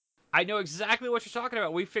I know exactly what you're talking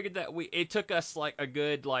about. We figured that it took us like a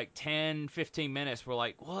good like 10, 15 minutes. We're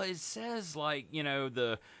like, well, it says like,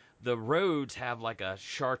 the roads have like a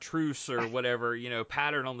chartreuse or whatever,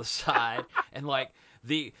 pattern on the side, and like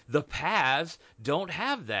the paths don't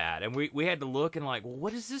have that. And we had to look and like, well,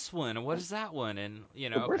 what is this one and what is that one? And The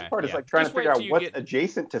worst okay, part is yeah. like trying to Just wait figure until out you what's get.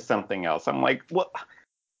 adjacent to something else. I'm like, what?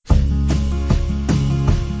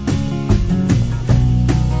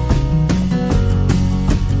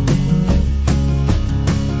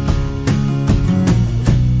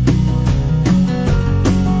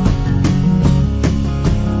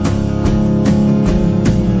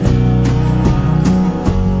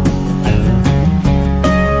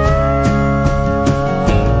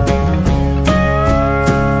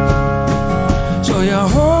 So your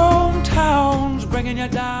hometown's bringing you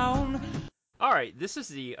down. All right, this is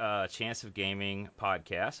the Chance of Gaming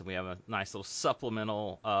podcast, and we have a nice little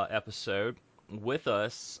supplemental episode. With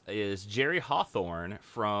us is Jerry Hawthorne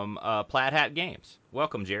from Plaid Hat Games.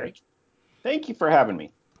 Welcome, Jerry. Thank thank you for having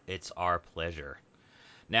me. It's our pleasure.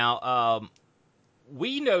 Now,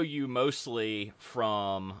 we know you mostly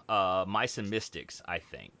from Mice and Mystics, I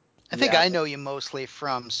think. I think Yeah. I know you mostly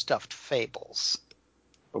from Stuffed Fables.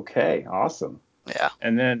 Okay. Awesome. Yeah.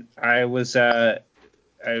 And then I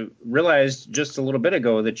realized just a little bit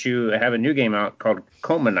ago that you have a new game out called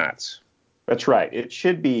Comanauts. That's right. It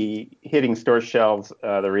should be hitting store shelves.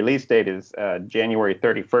 The release date is January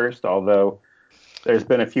 31st, although there's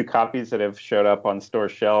been a few copies that have showed up on store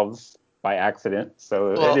shelves by accident.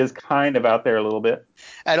 So it Well, is kind of out there a little bit.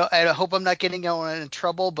 I hope I'm not getting anyone in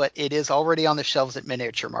trouble, but it is already on the shelves at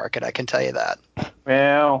Miniature Market. I can tell you that.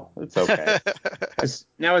 Well, it's okay. Is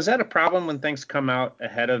that a problem when things come out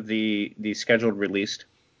ahead of the scheduled release?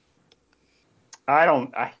 I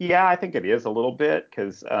don't. Yeah, I think it is a little bit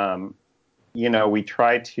because we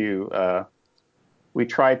try to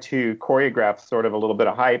choreograph sort of a little bit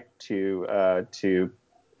of hype to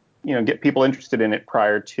get people interested in it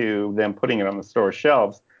prior to them putting it on the store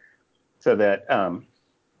shelves, so that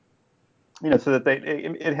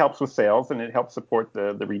it helps with sales and it helps support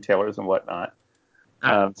the retailers and whatnot.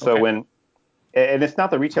 So Okay. and it's not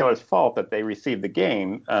the retailer's fault that they received the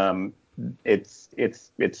game. It's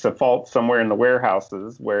a fault somewhere in the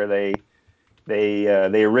warehouses where they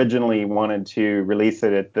originally wanted to release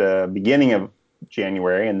it at the beginning of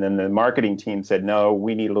January, and then the marketing team said, no,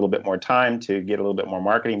 we need a little bit more time to get a little bit more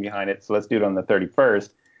marketing behind it, so let's do it on the 31st.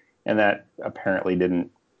 And that apparently didn't,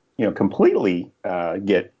 completely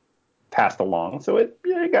get passed along. So it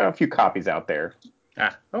got a few copies out there.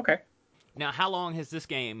 Okay. Now, how long has this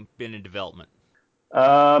game been in development?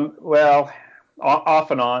 Well, off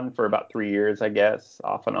and on for about 3 years, I guess,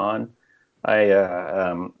 off and on. I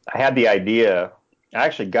had the idea. I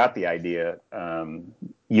actually got the idea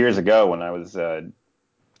years ago when I was in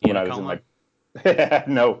my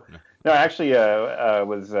no. No, actually, I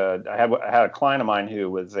had a client of mine who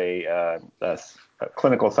was a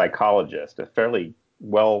clinical psychologist, a fairly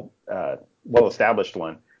well established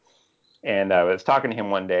one. And I was talking to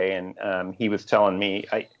him one day, and he was telling me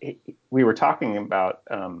we were talking about.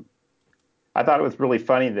 I thought it was really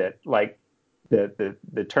funny that like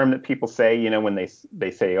the term that people say, when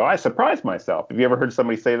they say, "Oh, I surprised myself." Have you ever heard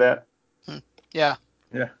somebody say that? Yeah.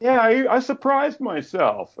 Yeah, I surprised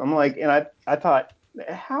myself. I'm like, and I thought,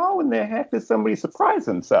 how in the heck does somebody surprise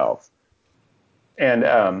themselves? And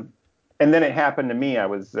then it happened to me. I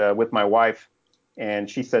was with my wife, and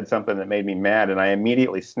she said something that made me mad, and I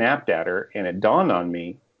immediately snapped at her, and it dawned on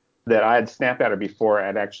me that I had snapped at her before I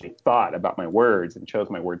had actually thought about my words and chose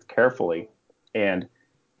my words carefully, and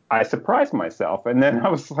I surprised myself, and then I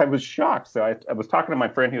was shocked. So I was talking to my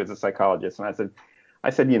friend who was a psychologist, and I said, I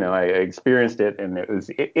experienced it, and it was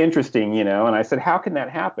interesting, and I said, how can that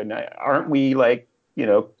happen? Aren't we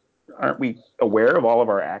aren't we aware of all of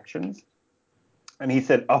our actions? And he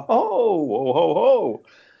said, oh, ho, ho, ho.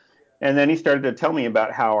 And then he started to tell me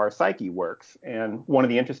about how our psyche works. And one of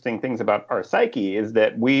the interesting things about our psyche is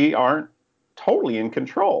that we aren't totally in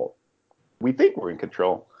control. We think we're in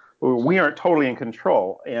control. We aren't totally in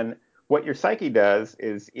control. And what your psyche does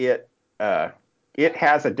is it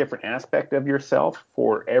has a different aspect of yourself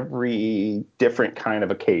for every different kind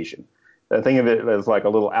of occasion. Think of it as like a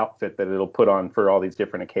little outfit that it'll put on for all these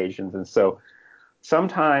different occasions. And so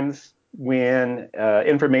sometimes when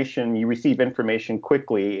you receive information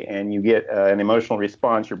quickly and you get an emotional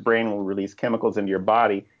response, your brain will release chemicals into your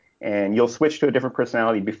body, and you'll switch to a different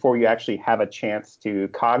personality before you actually have a chance to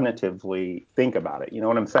cognitively think about it. You know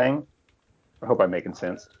what I'm saying? I hope I'm making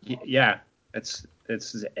sense. Yeah, it's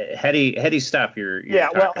heady stuff you're Yeah,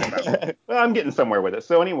 well, talking about. well, I'm getting somewhere with it.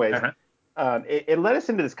 So anyways, it led us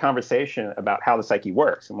into this conversation about how the psyche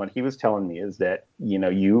works. And what he was telling me is that,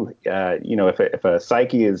 if a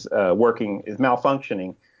psyche is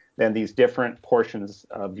malfunctioning, then these different portions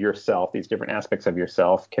of yourself, these different aspects of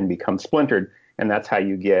yourself can become splintered. And that's how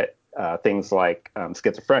you get things like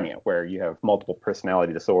schizophrenia, where you have multiple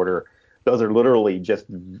personality disorder. Those are literally just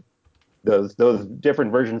those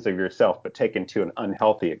different versions of yourself, but taken to an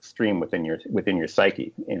unhealthy extreme within your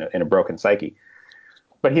psyche, in a broken psyche.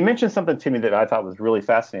 But he mentioned something to me that I thought was really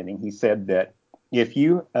fascinating. He said that if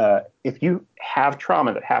you have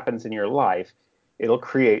trauma that happens in your life, it'll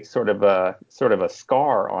create sort of a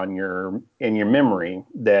scar in your memory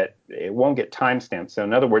that it won't get timestamped. So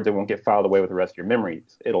in other words, it won't get filed away with the rest of your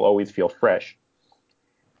memories. It'll always feel fresh.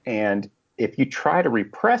 And if you try to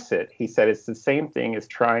repress it, he said it's the same thing as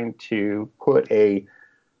trying to put a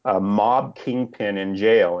mob kingpin in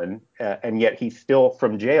jail, and yet he's still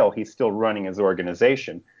running his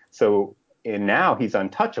organization. So and now he's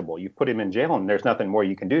untouchable. You put him in jail and there's nothing more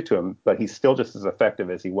you can do to him, but he's still just as effective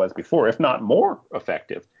as he was before, if not more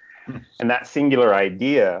effective. And that singular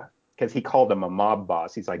idea, because he called him a mob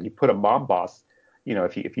boss, he's like, you put a mob boss,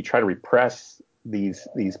 if you try to repress these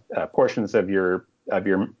portions of your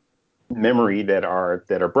memory that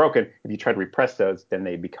are broken, if you try to repress those, then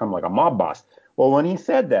they become like a mob boss. Well, when he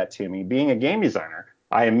said that to me, being a game designer,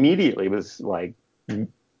 I immediately was like,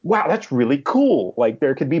 wow, that's really cool. Like,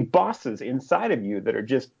 there could be bosses inside of you that are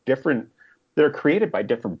just different. They're created by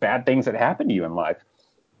different bad things that happen to you in life.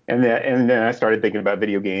 And then I started thinking about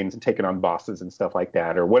video games and taking on bosses and stuff like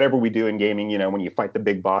that, or whatever we do in gaming, when you fight the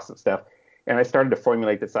big boss and stuff. And I started to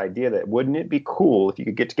formulate this idea that wouldn't it be cool if you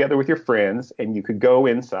could get together with your friends and you could go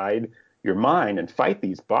inside your mind and fight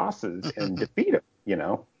these bosses and defeat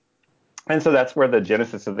them, And so that's where the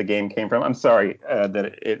genesis of the game came from. I'm sorry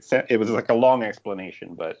that it was like a long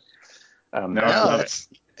explanation, but that's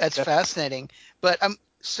fascinating. But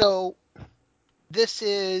so this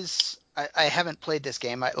is I haven't played this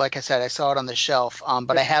game. Like I said, I saw it on the shelf,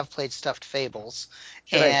 but I have played Stuffed Fables.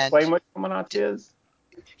 Should I explain what Tomanats is?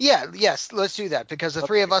 Yes, let's do that, because the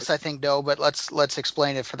three of us I think know, but let's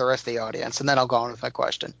explain it for the rest of the audience, and then I'll go on with my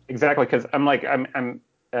question. Exactly, because I'm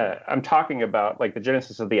talking about like the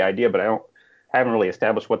genesis of the idea, but I haven't really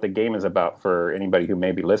established what the game is about for anybody who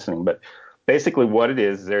may be listening. But basically what it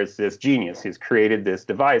is, there's this genius who's created this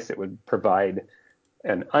device that would provide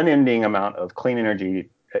an unending amount of clean energy,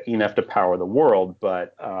 enough to power the world.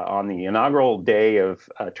 But on the inaugural day of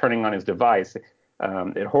turning on his device,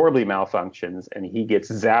 it horribly malfunctions, and he gets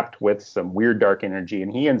zapped with some weird dark energy,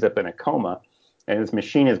 and he ends up in a coma, and his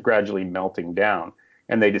machine is gradually melting down.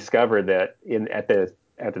 And they discover that at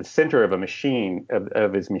the center of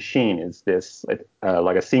of his machine is this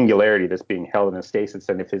like a singularity that's being held in a stasis,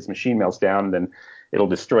 and if his machine melts down, then it'll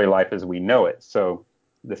destroy life as we know it. So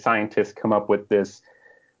the scientists come up with this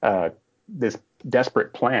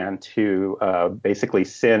desperate plan to basically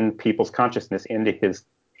send people's consciousness into his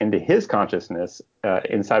consciousness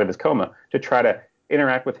inside of his coma, to try to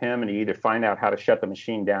interact with him and either find out how to shut the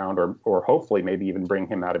machine down, or hopefully maybe even bring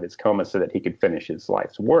him out of his coma so that he could finish his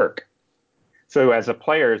life's work. So as a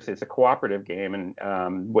player, it's a cooperative game,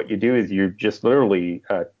 and what you do is you're just literally,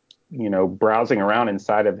 browsing around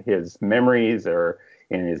inside of his memories or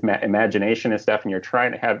in his imagination and stuff, and you're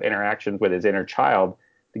trying to have interactions with his inner child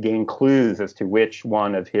to gain clues as to which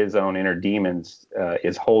one of his own inner demons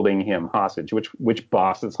is holding him hostage, which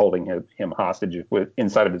boss is holding him hostage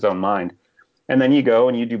inside of his own mind. And then you go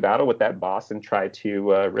and you do battle with that boss and try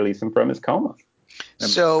to release him from his coma.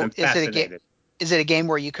 So is it a game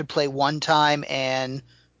where you could play one time and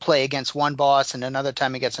play against one boss and another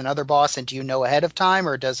time against another boss, and do you know ahead of time,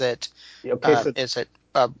 or does it is it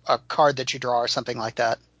a card that you draw or something like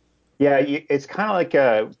that? Yeah, it's kind of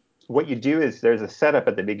like what you do is there's a setup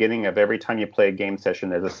at the beginning of every time you play a game session.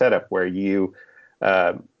 There's a setup where you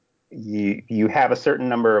have a certain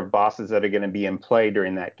number of bosses that are going to be in play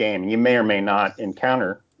during that game. You may or may not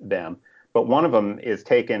encounter them, but one of them is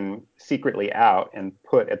taken secretly out and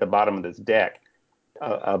put at the bottom of this deck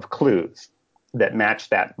of clues that match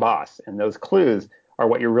that boss. And those clues are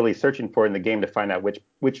what you're really searching for in the game to find out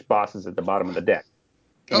which boss is at the bottom of the deck.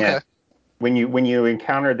 Okay. And when you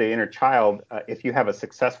encounter the inner child, if you have a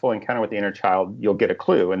successful encounter with the inner child, you'll get a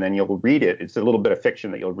clue, and then you'll read it. It's a little bit of fiction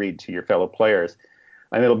that you'll read to your fellow players,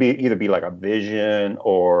 and it'll either be like a vision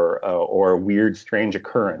or a weird, strange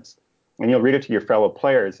occurrence, and you'll read it to your fellow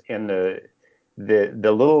players. And the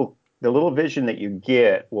little vision that you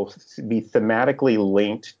get will be thematically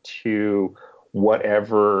linked to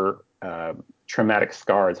whatever traumatic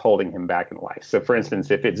scar is holding him back in life. So, for instance,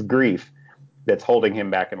 if it's grief that's holding him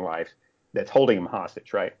back in life, that's holding him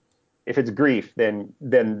hostage, right? if it's grief, then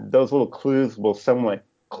those little clues will somewhat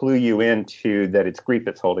clue you into that it's grief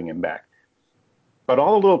that's holding him back. But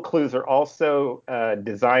all the little clues are also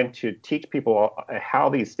designed to teach people how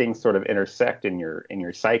these things sort of intersect in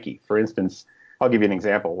your psyche. For instance, I'll give you an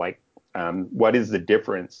example. Like, what is the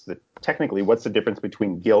difference? Technically, what's the difference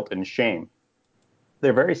between guilt and shame?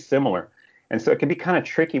 They're very similar, and so it can be kind of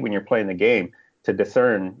tricky when you're playing the game to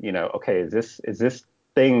discern. Okay, is this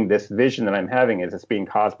thing, this vision that I'm having, is this being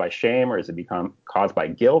caused by shame, or is it become caused by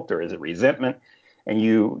guilt, or is it resentment? And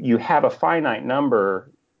you have a finite number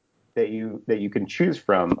that you can choose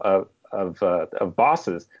from of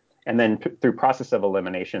bosses, and then through process of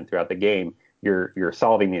elimination throughout the game, you're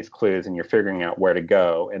solving these clues and you're figuring out where to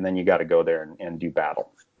go, and then you got to go there and do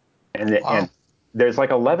battle. And there's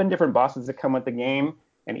like 11 different bosses that come with the game,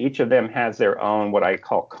 and each of them has their own what I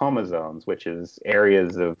call coma zones, which is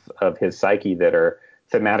areas of his psyche that are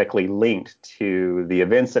thematically linked to the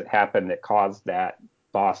events that happened that caused that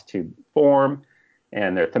boss to form,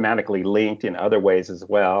 and they're thematically linked in other ways as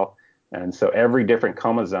well. And so every different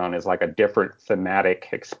coma zone is like a different thematic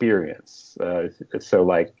experience. So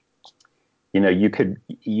like, you could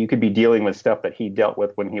be dealing with stuff that he dealt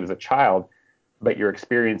with when he was a child, but you're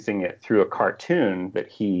experiencing it through a cartoon that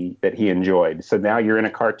he enjoyed. So now you're in a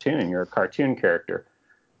cartoon, you're a cartoon character.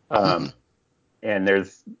 And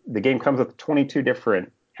the game comes with 22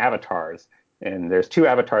 different avatars, and there's 2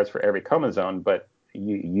 avatars for every coma zone, but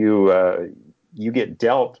you get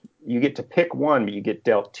to pick one, but you get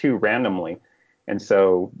dealt 2 randomly. And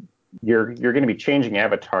so you're going to be changing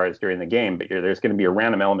avatars during the game, but there's going to be a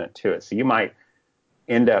random element to it. So you might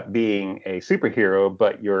end up being a superhero,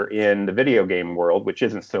 but you're in the video game world, which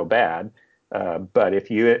isn't so bad. But if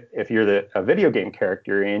you're a video game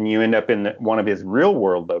character and you end up in one of his real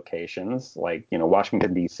world locations, like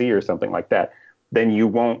Washington D.C. or something like that, then you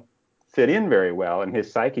won't fit in very well, and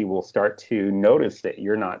his psyche will start to notice that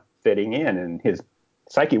you're not fitting in, and his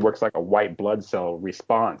psyche works like a white blood cell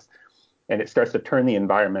response, and it starts to turn the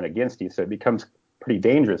environment against you. So it becomes pretty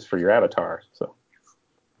dangerous for your avatar. So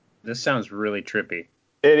this sounds really trippy.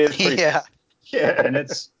 It is pretty, yeah. And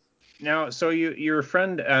it's now, so your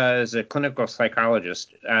friend is a clinical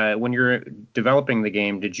psychologist. When you're developing the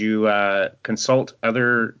game, did you consult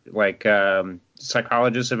other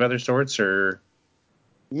psychologists of other sorts, or?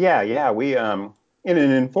 Yeah, we in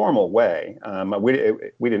an informal way.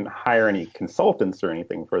 We didn't hire any consultants or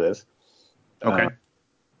anything for this. Okay.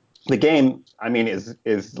 The game, I mean,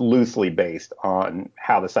 is loosely based on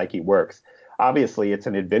how the psyche works. Obviously, it's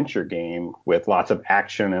an adventure game with lots of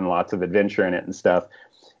action and lots of adventure in it and stuff.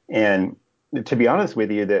 And to be honest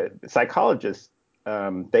with you, the psychologists,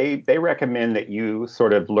 they recommend that you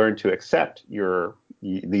sort of learn to accept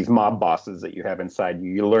these mob bosses that you have inside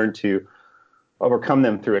you. You learn to overcome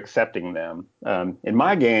them through accepting them. In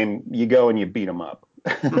my game, you go and you beat them up.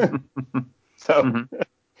 So,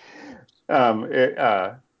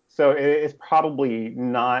 so it's probably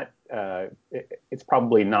not. It's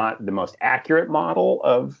probably not the most accurate model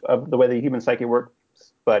of the way the human psyche works,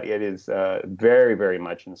 but it is very, very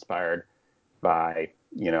much inspired by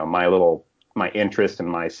my interest and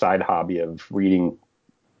my side hobby of reading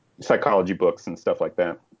psychology books and stuff like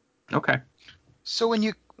that. Okay. So when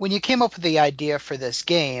you came up with the idea for this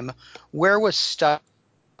game, where was Stuffed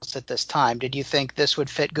at this time? Did you think this would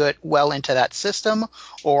fit well into that system,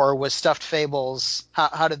 or was Stuffed Fables?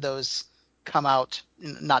 How did those come out?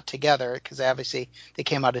 Not together, because obviously they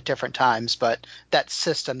came out at different times, but that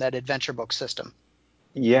system, that adventure book system.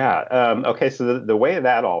 Yeah. Okay. So the way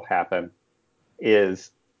that all happened is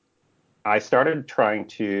I started trying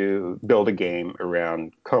to build a game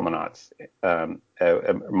around Comanauts,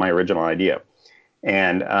 my original idea.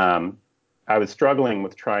 And I was struggling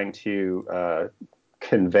with trying to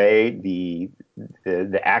convey the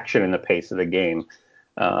action and the pace of the game.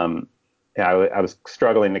 I was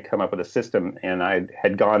struggling to come up with a system, and I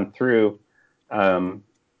had gone through,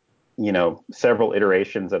 several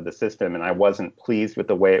iterations of the system, and I wasn't pleased with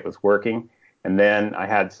the way it was working. And then I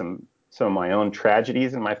had some of my own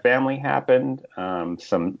tragedies in my family happened. I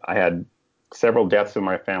had several deaths in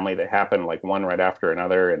my family that happened, like one right after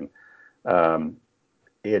another, and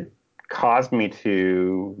it caused me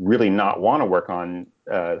to really not want to work on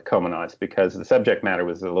Comanauts because the subject matter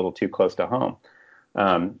was a little too close to home.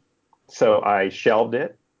 So I shelved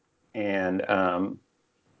it, and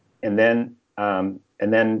then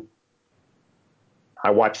I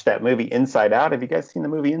watched that movie Inside Out. Have you guys seen the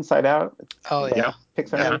movie Inside Out? Oh yeah,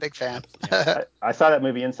 Pixar. Yeah, big fan. I saw that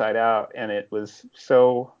movie Inside Out, and it was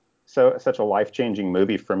such a life-changing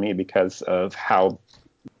movie for me because of how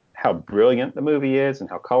brilliant the movie is and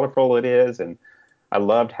how colorful it is, and I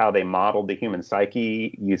loved how they modeled the human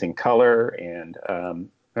psyche using color, and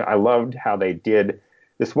I loved how they did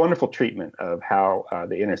this wonderful treatment of how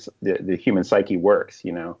the human psyche works.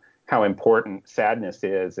 How important sadness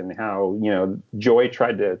is, and how joy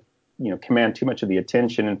tried to command too much of the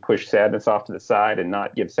attention and push sadness off to the side and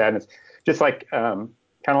not give sadness. Just like kind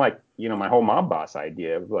of like my whole mob boss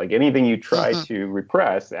idea of like anything you try to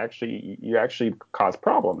repress, you actually cause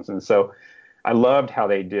problems. And so I loved how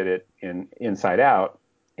they did it in Inside Out,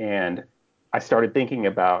 and I started thinking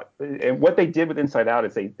about, and what they did with Inside Out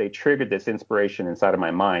is they triggered this inspiration inside of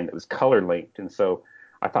my mind that was color linked. And so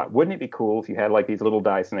I thought, wouldn't it be cool if you had like these little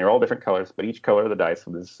dice, and they're all different colors, but each color of the dice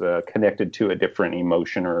was connected to a different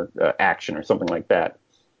emotion or action or something like that.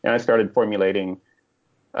 And I started formulating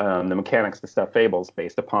the mechanics to Stuffed Fables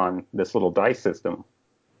based upon this little dice system.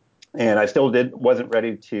 And I still wasn't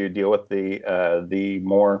ready to deal with the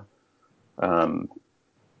more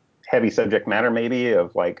heavy subject matter maybe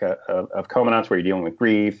of like of Comanauts, where you're dealing with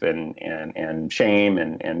grief and shame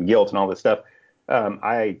and guilt and all this stuff.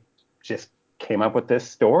 I just came up with this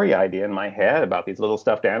story idea in my head about these little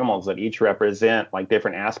stuffed animals that each represent like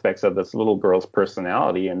different aspects of this little girl's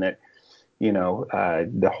personality, and that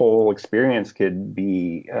the whole experience could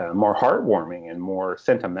be more heartwarming and more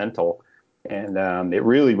sentimental. And it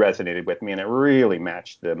really resonated with me, and it really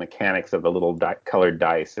matched the mechanics of the little colored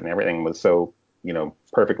dice, and everything was so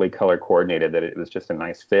perfectly color coordinated that it was just a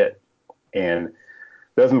nice fit. And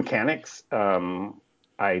those mechanics,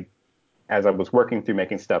 as I was working through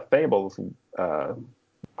making Stuffed Fables,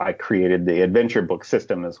 I created the adventure book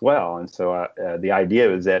system as well. And so the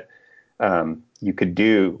idea is that you could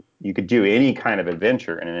do any kind of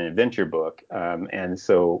adventure in an adventure book. And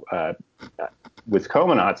so with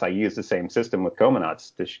Comanauts, I used the same system with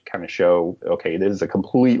Comanauts to kind of show, okay, this is a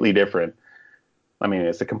completely different.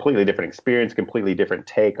 It's a completely different experience, completely different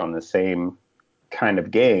take on the same kind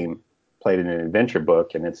of game played in an adventure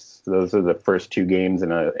book, and those are the first two games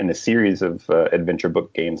in a series of adventure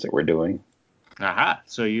book games that we're doing. Aha!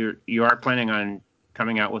 So you are planning on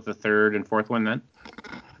coming out with a third and fourth one then?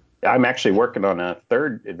 I'm actually working on a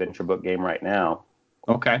third adventure book game right now.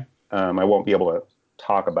 Okay. I won't be able to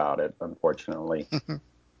talk about it, unfortunately.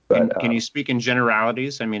 But can you speak in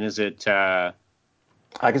generalities? Is it?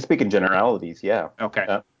 I can speak in generalities, yeah.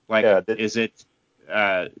 Okay. Is it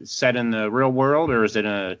set in the real world, or is it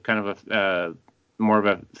a kind of a more of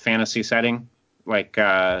a fantasy setting, like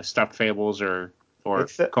Stuffed Fables or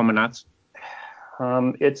Comanauts?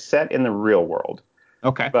 It's set in the real world.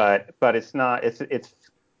 Okay. But it's not. It's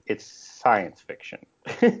science fiction.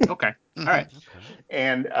 Okay. All right.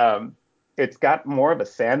 And it's got more of a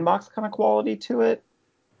sandbox kind of quality to it,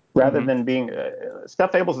 rather than being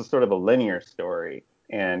Stuffed Fables is sort of a linear story,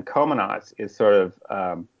 and Comanauts is sort of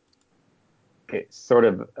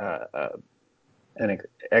an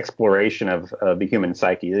exploration of the human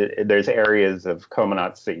psyche. There's areas of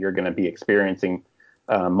Comanauts that you're going to be experiencing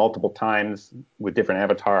multiple times with different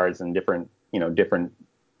avatars and different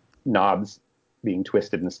knobs being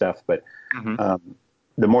twisted and stuff. But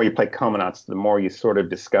the more you play Comanauts, the more you sort of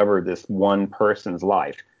discover this one person's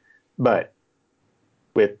life. But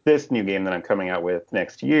with this new game that I'm coming out with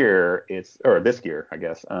next year, this year, I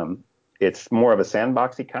guess, it's more of a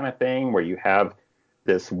sandboxy kind of thing where you have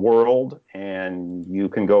this world and you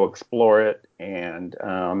can go explore it, and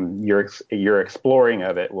your exploring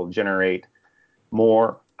of it will generate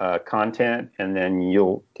more content, and then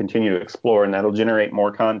you'll continue to explore, and that'll generate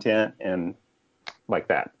more content, and like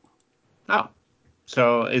that. Oh,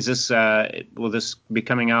 so is this will this be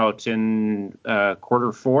coming out in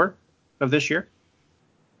quarter 4 of this year?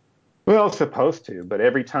 Well, it's supposed to, but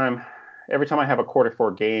every time I have a quarter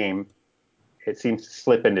 4 game, it seems to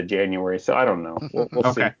slip into January. So I don't know.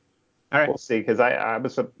 We'll see. All right. We'll see, because I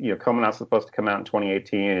was Comanauts was supposed to come out in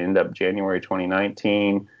 2018, and it ended up January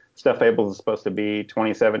 2019. Stuffed Fables is supposed to be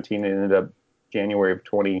 2017, and it ended up January of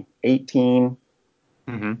 2018.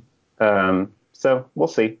 So we'll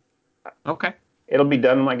see. Okay. It'll be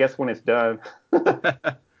done, I guess, when it's done.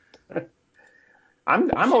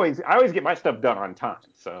 I always get my stuff done on time,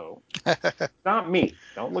 so not me.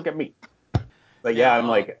 Don't look at me. But yeah, I'm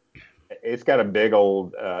like, it's got a big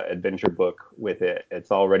old adventure book with it.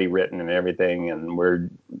 It's already written and everything, and we're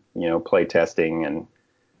play testing, and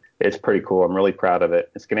it's pretty cool. I'm really proud of it.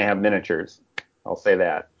 It's going to have miniatures. I'll say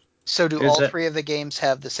that. So do all three of the games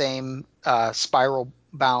have the same spiral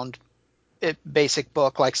bound basic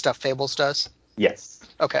book like Stuffed Fables does? Yes.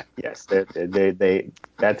 Okay. Yes, that's the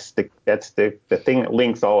thing that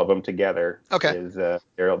links all of them together. Okay. Is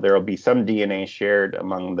there'll be some DNA shared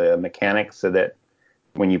among the mechanics, so that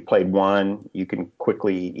when you played one, you can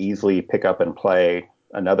quickly, easily pick up and play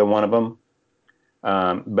another one of them.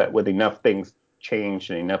 but with enough things changed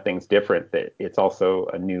and enough things different that it's also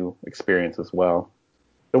a new experience as well.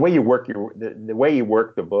 The way you work the way you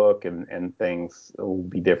work the book and things will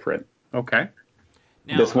be different. Okay.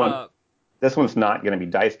 Now, this one's not going to be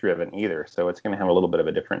dice driven either, so it's going to have a little bit of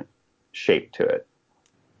a different shape to it.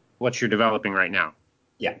 What you're developing right now?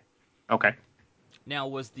 Yeah. Okay. Now,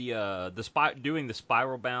 was doing the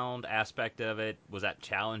spiral bound aspect of it, was that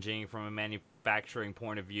challenging from a manufacturing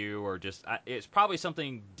point of view, or just it's probably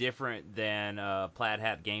something different than Plaid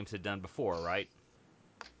Hat Games had done before, right?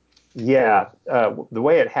 Yeah. The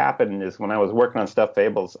way it happened is when I was working on Stuffed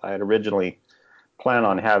Fables, I had originally planned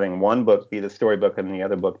on having one book be the storybook and the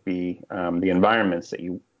other book be the environments that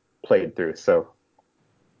you played through. So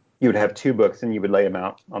you would have two books and you would lay them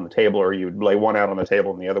out on the table, or you would lay one out on the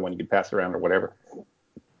table and the other one you could pass around or whatever.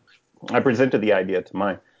 I presented the idea to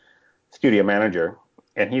my studio manager,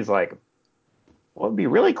 and he's like, "What would be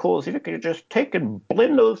really cool is if you could just take and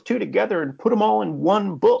blend those two together and put them all in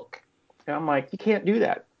one book." And I'm like, "You can't do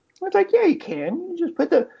that." It's like, "Yeah, you can. You just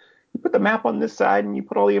put the map on this side and you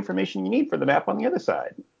put all the information you need for the map on the other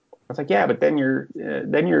side." I was like, "Yeah, but then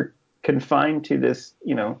you're confined to this,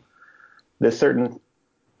 this certain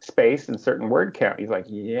space and certain word count." He's like,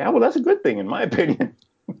 "Yeah, well, that's a good thing in my opinion."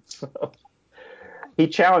 So he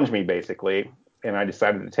challenged me basically, and I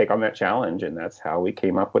decided to take on that challenge, and that's how we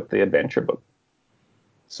came up with the adventure book.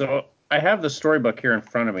 So I have the storybook here in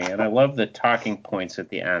front of me, and I love the talking points at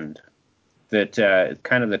the end. That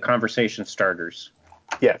kind of the conversation starters.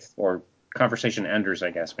 Yes. Or conversation enders,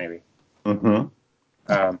 I guess, maybe.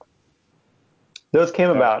 Mm-hmm. Those came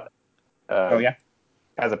about. Yeah.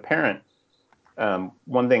 As a parent,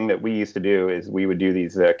 one thing that we used to do is we would do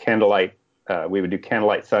these candlelight. We would do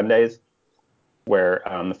candlelight Sundays, where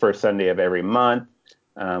the first Sunday of every month,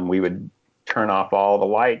 we would turn off all the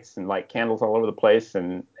lights and light candles all over the place,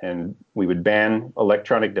 and we would ban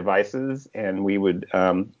electronic devices, and we would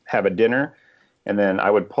have a dinner, and then I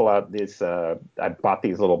would pull out this. I bought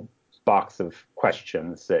these little box of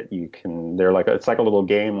questions that you can. It's like a little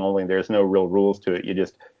game, only there's no real rules to it. You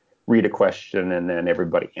just read a question, and then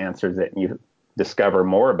everybody answers it, and you discover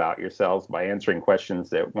more about yourselves by answering questions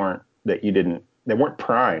that weren't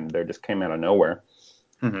primed. They just came out of nowhere.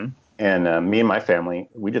 Mm-hmm. And me and my family,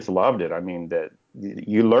 we just loved it. I mean, that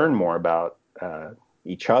you learn more about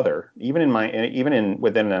each other. Even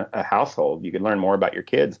within a household, you can learn more about your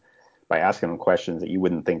kids by asking them questions that you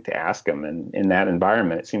wouldn't think to ask them. And in that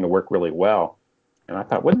environment, it seemed to work really well. And I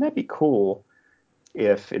thought, wouldn't that be cool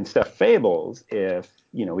if in Stuffed Fables,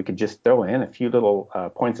 we could just throw in a few little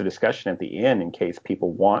points of discussion at the end in case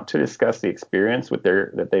people want to discuss the experience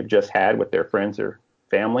that they've just had with their friends or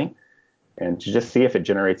family, and to just see if it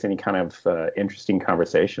generates any kind of interesting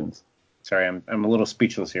conversations. Sorry, I'm a little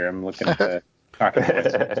speechless here. I'm looking at the talking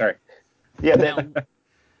points. Sorry. Yeah,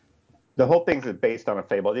 the whole thing is based on a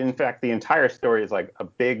fable. In fact, the entire story is like a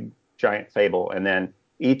big, giant fable, and then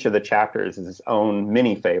each of the chapters is its own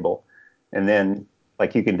mini fable. And then,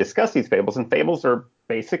 you can discuss these fables, and fables are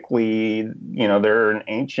basically, they're an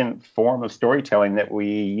ancient form of storytelling that we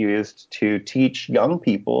used to teach young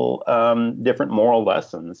people different moral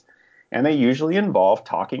lessons. And they usually involve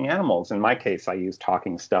talking animals. In my case, I use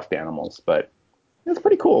talking stuffed animals, but it's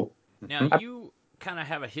pretty cool. Now, you kind of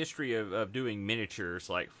have a history of doing miniatures,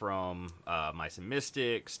 like from Mice and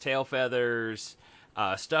Mystics, Tail Feathers,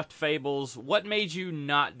 Stuffed Fables. What made you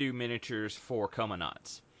not do miniatures for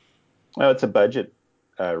Comanauts? Well, it's a budget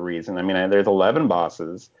reason. I mean, there's 11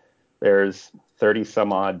 bosses. There's 30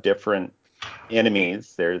 some odd different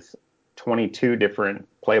enemies. There's 22 different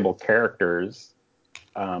playable characters.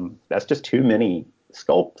 That's just too many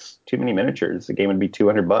sculpts, too many miniatures. The game would be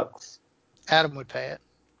 $200. Adam would pay it.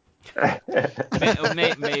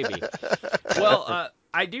 Maybe. Well,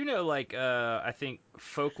 I do know, I think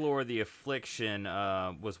Folklore the Affliction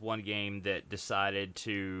was one game that decided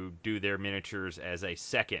to do their miniatures as a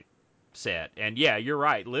second set. And yeah, you're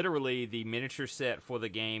right. Literally, the miniature set for the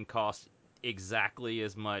game cost exactly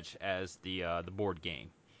as much as the board game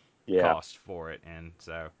cost for it. And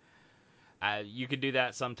so you could do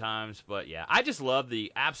that sometimes, but yeah, I just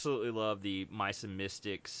absolutely love the Mice and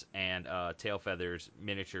Mystics and Tail Feathers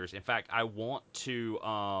miniatures. In fact, I want to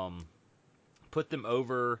put them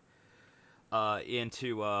over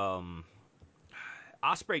into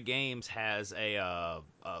Osprey Games has a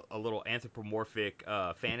little anthropomorphic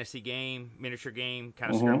fantasy game, miniature game,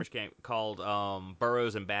 kind of skirmish game called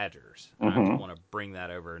Burrows and Badgers. I just want to bring that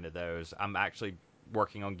over into those. I'm actually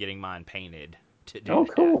working on getting mine painted to do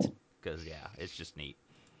that. Cool. Because, yeah, it's just neat.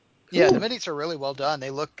 Yeah, the minis are really well done. They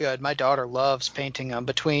look good. My daughter loves painting them.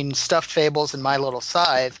 Between Stuffed Fables and My Little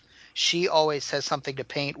Scythe, she always has something to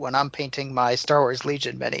paint when I'm painting my Star Wars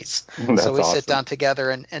Legion minis. That's so we awesome. sit down together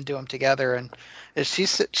and do them together, and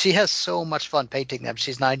she has so much fun painting them.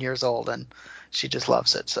 She's 9 years old and she just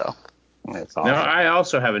loves it. So that's awesome. Now, I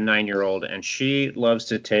also have a 9-year-old, and she loves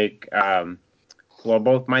to take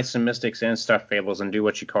both Mice and Mystics and Stuffed Fables and do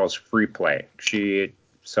what she calls free play.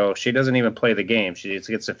 So she doesn't even play the game. She just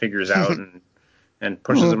gets the figures out and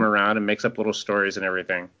pushes them around and makes up little stories and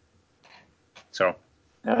everything. So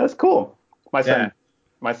yeah, that's cool. My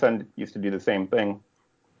son used to do the same thing.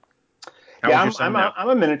 I'm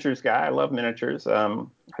a miniatures guy. I love miniatures.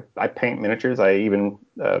 I paint miniatures. I even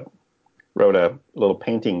wrote a little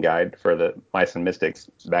painting guide for the Mice and Mystics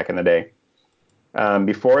back in the day.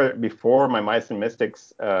 Before my Mice and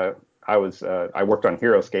Mystics, I worked on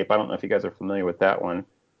HeroScape. I don't know if you guys are familiar with that one.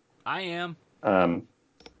 I am.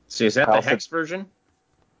 So is that the Hex version?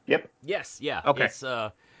 Yep. Yes. Yeah. Okay. It's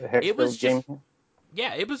the Hex it was game.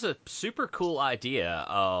 Yeah, it was a super cool idea.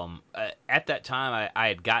 At that time, I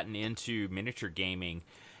had gotten into miniature gaming,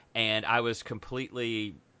 and I was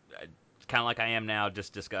completely kind of like I am now,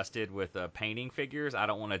 just disgusted with painting figures. I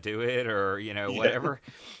don't want to do it, or whatever.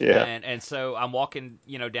 Yeah. And so I'm walking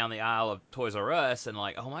down the aisle of Toys R Us, and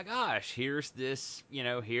like, oh my gosh, here's this.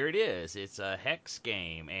 Here it is. It's a Hex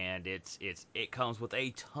game, and it comes with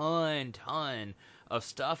a ton of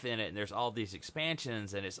stuff in it, and there's all these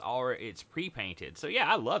expansions, and it's pre-painted. So yeah,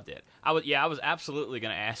 I loved it. I was absolutely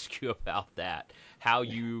going to ask you about that, how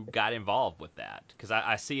you got involved with that, because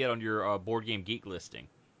I see it on your Board Game Geek listing.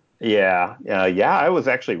 Yeah, I was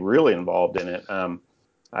actually really involved in it.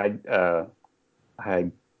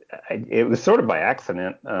 It was sort of by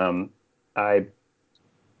accident.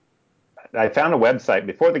 I found a website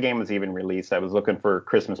before the game was even released. I was looking for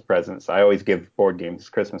Christmas presents. I always give board games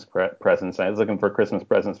Christmas presents. I was looking for Christmas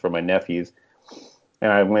presents for my nephews, and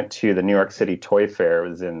I went to the New York City Toy Fair. It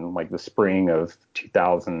was in like the spring of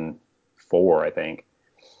 2004, I think.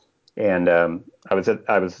 And I was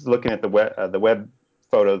looking at the web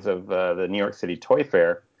photos of the New York City Toy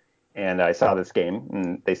Fair, and I saw this game,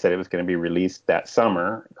 and they said it was going to be released that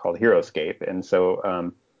summer, called HeroScape. And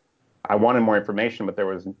so I wanted more information, but there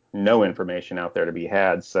was no information out there to be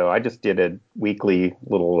had. So I just did a weekly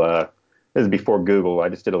little, this is before Google, I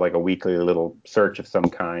just did a weekly little search of some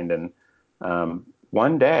kind. And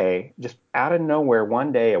one day, just out of nowhere,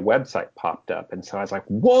 one day a website popped up. And so I was like,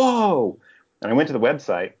 whoa! And I went to the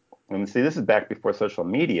website, and see, this is back before social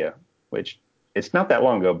media, which it's not that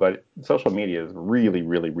long ago, but social media is a really,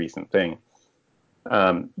 really recent thing.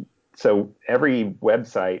 So every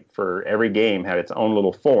website for every game had its own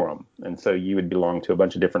little forum. And so you would belong to a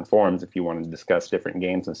bunch of different forums if you wanted to discuss different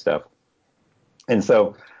games and stuff. And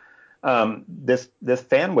so this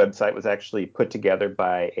fan website was actually put together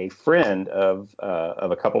by a friend of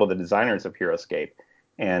a couple of the designers of HeroScape.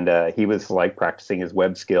 And he was like practicing his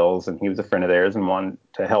web skills, and he was a friend of theirs and wanted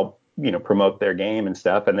to help promote their game and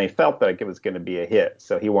stuff. And they felt like it was going to be a hit.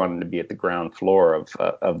 So he wanted to be at the ground floor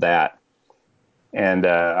of that. And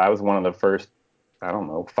I was one of the first,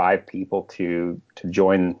 5 people to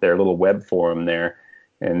join their little web forum there.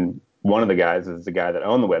 And one of the guys is the guy that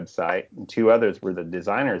owned the website, and 2 others were the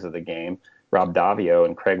designers of the game, Rob Davio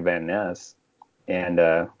and Craig Van Ness. And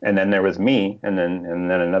then there was me, and then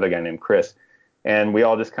another guy named Chris. And we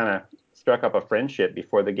all just kind of struck up a friendship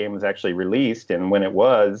before the game was actually released. And when it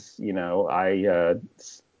was, I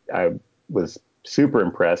was super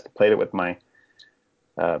impressed. Played it with my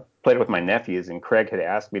nephews, and Craig had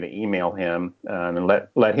asked me to email him and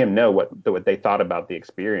let him know what they thought about the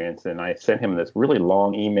experience. And I sent him this really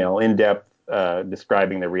long email, in depth,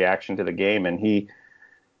 describing the reaction to the game. And he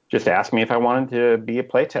just asked me if I wanted to be a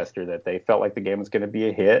playtester, that they felt like the game was going to be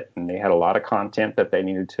a hit, and they had a lot of content that they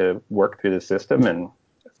needed to work through the system. And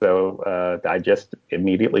so I just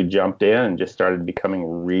immediately jumped in and just started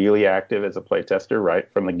becoming really active as a playtester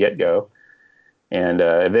right from the get-go. And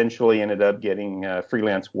eventually ended up getting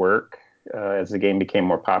freelance work as the game became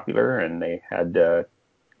more popular, and they had to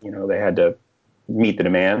meet the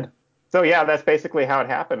demand. So yeah, that's basically how it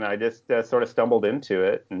happened. I just sort of stumbled into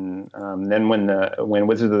it, and then when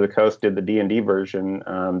Wizards of the Coast did the D&D version,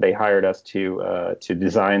 they hired us to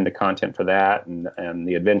design the content for that and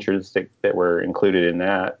the adventures that were included in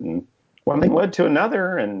that. And one thing led to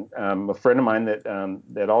another, and a friend of mine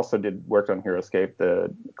that also worked on HeroScape,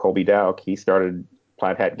 the Colby Dowk, he started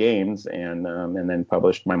Plaid Hat Games, and then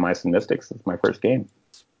published my Mice and Mystics as my first game.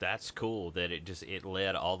 That's cool that it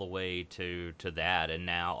led all the way to that, and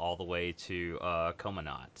now all the way to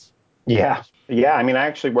Comanauts. Yeah. I mean, I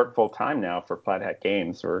actually work full time now for Plaid Hat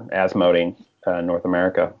Games, or Asmodee North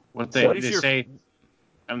America. What they say?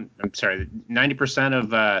 I'm sorry.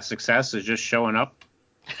 90% of success is just showing up.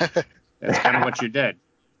 That's kind of what you did.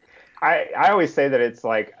 I always say that it's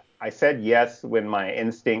like I said yes when my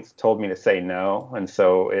instincts told me to say no, and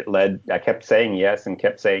so I kept saying yes and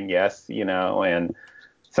kept saying yes, and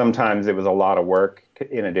sometimes it was a lot of work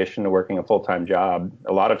in addition to working a full-time job.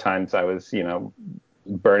 A lot of times I was,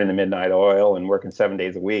 burning the midnight oil and working 7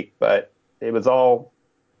 days a week, but it was all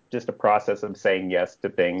just a process of saying yes to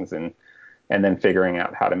things and then figuring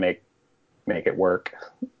out how to make it work.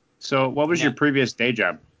 So what was your previous day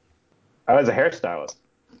job? I was a hairstylist.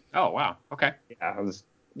 Oh, wow. Okay. Yeah, I was,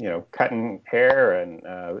 cutting hair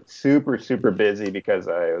and super, super busy because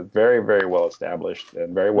I was very, very well established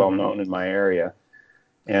and very well known in my area.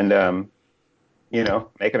 And,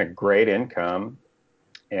 making a great income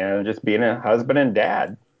and just being a husband and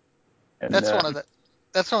dad. And, that's one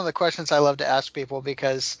of the questions I love to ask people,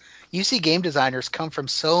 because you see game designers come from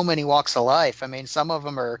so many walks of life. I mean, some of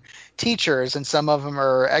them are teachers and some of them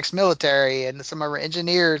are ex-military and some are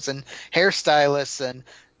engineers and hairstylists, and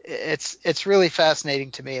it's really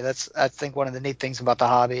fascinating to me. That's, I think, one of the neat things about the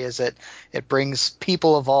hobby is that it brings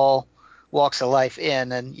people of all walks of life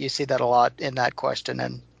in, and you see that a lot in that question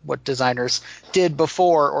and what designers did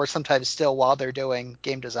before or sometimes still while they're doing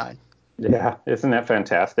game design. Yeah, isn't that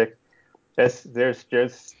fantastic? There's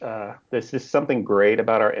just something great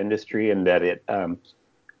about our industry in that it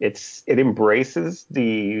embraces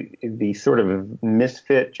the sort of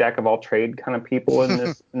misfit jack of all trade kind of people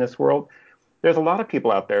in this world. There's a lot of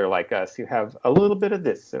people out there like us who have a little bit of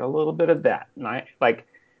this and a little bit of that, and I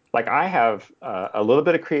have a little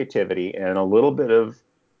bit of creativity and a little bit of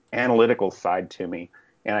analytical side to me,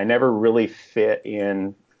 and I never really fit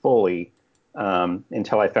in fully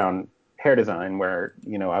until I found hair design, where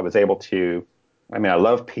I was able to. I mean, I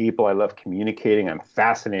love people. I love communicating. I'm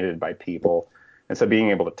fascinated by people, and so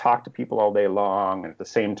being able to talk to people all day long and at the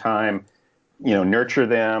same time, nurture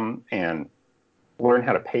them and learn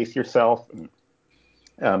how to pace yourself. And,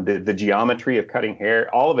 the geometry of cutting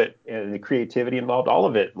hair, all of it, and the creativity involved, all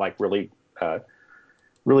of it, like really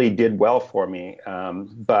did well for me.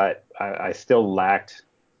 But I still lacked.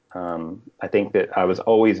 I think that I was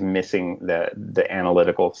always missing the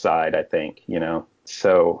analytical side, I think,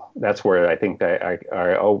 so that's where I think that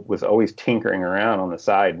I was always tinkering around on the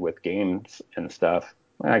side with games and stuff.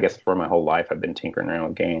 I guess for my whole life I've been tinkering around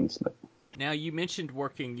with games. But. Now, you mentioned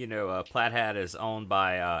working, Plaid Hat is owned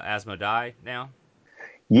by Asmodee now?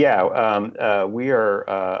 Yeah, we are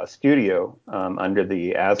a studio under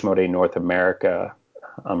the Asmodee North America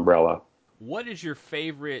umbrella. What is your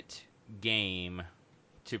favorite game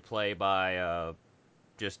to play by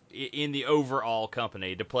just in the overall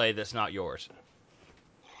company to play that's not yours?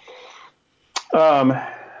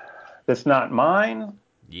 That's not mine?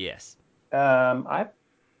 Yes.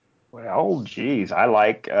 Geez, I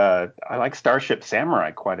like Starship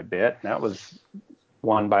Samurai quite a bit. That was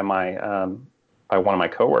won by one of my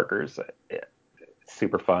coworkers.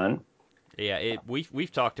 Super fun. Yeah,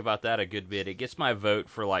 we've talked about that a good bit. It gets my vote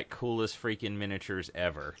for like coolest freaking miniatures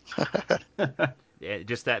ever.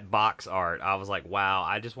 Just that box art. I was like, wow,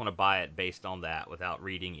 I just want to buy it based on that without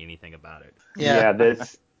reading anything about it. Yeah,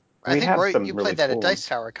 I think Roy, you played that at Dice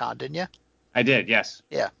Tower Con, didn't you? I did, yes.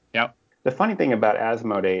 Yeah. Yep. The funny thing about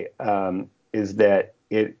Asmodee is that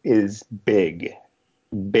it is big.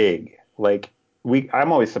 Like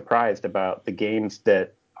I'm always surprised about the games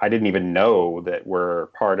that I didn't even know that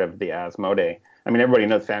were part of the Asmodee. I mean, everybody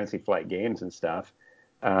knows Fantasy Flight Games and stuff,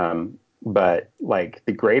 but like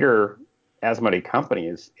the greater Asmodee company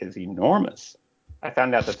is enormous. I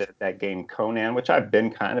found out that game Conan, which I've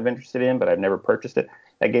been kind of interested in, but I've never purchased it.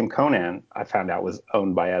 That game Conan, I found out was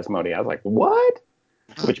owned by Asmodee. I was like, what?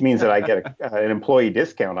 Which means that I get an employee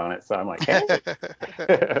discount on it. So I'm like, hey.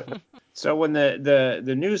 So when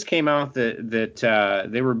the news came out that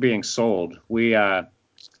they were being sold, we had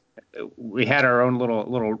our own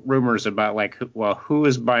little rumors about like, who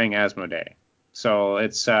is buying Asmodee? So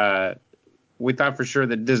it's we thought for sure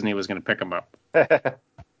that Disney was going to pick them up.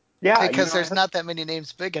 Yeah, because there's not that many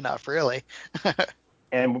names big enough, really.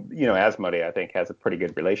 And Asmodee, I think, has a pretty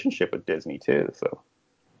good relationship with Disney too. So.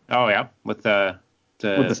 Oh yeah, with the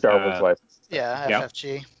Star Wars license. Yeah,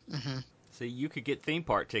 FFG. Mm-hmm. So you could get theme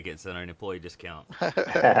park tickets at an employee discount. That could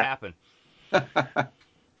happen.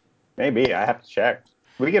 Maybe I have to check.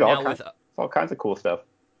 We get all kinds of cool stuff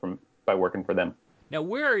by working for them. Now,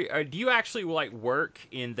 where do you actually like work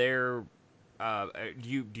in their? Do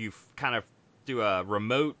you kind of do a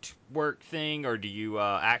remote work thing, or do you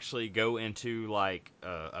actually go into like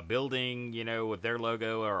a building, with their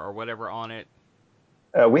logo or whatever on it?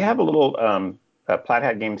 We have a little Plaid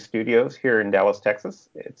Hat Game Studios here in Dallas, Texas.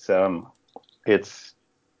 It's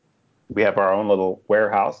We have our own little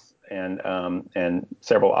warehouse and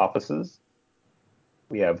several offices.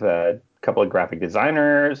 We have a couple of graphic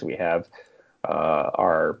designers. We have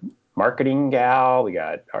our marketing gal. We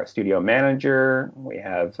got our studio manager. We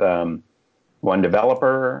have one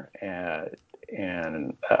developer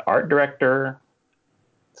and art director.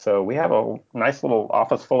 So we have a nice little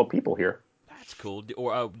office full of people here. That's cool.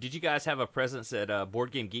 Did you guys have a presence at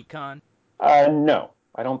Board Game Geek Con? No,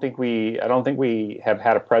 I don't think we have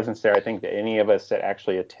had a presence there. I think that any of us that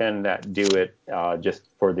actually attend that do it just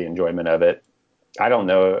for the enjoyment of it. I don't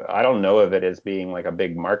know of it as being like a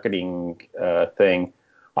big marketing thing.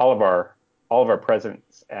 All of our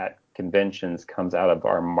presence at conventions comes out of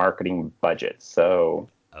our marketing budget. So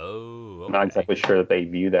okay. I'm not exactly sure that they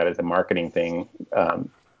view that as a marketing thing.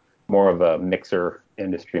 More of a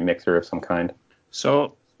industry mixer of some kind.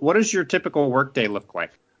 So what does your typical workday look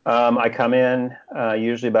like? I come in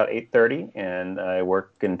usually about 8:30 and I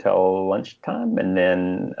work until lunchtime, and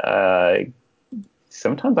then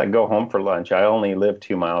sometimes I go home for lunch. I only live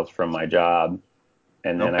 2 miles from my job,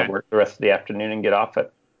 and then I work the rest of the afternoon and get off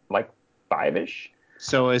at like 5-ish.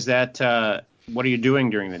 So is that what are you doing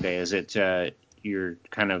during the day? Is it you're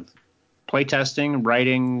kind of playtesting,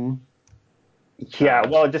 writing? Yeah,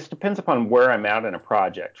 well, it just depends upon where I'm at in a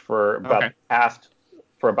project. For about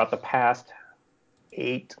the past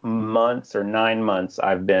 8 months or 9 months,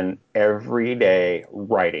 I've been every day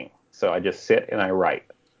writing. So I just sit and I write,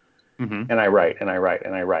 and I write and I write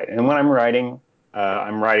and I write. And when I'm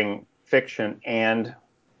writing fiction and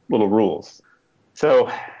little rules. So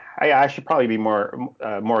I should probably be more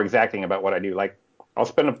exacting about what I do. Like, I'll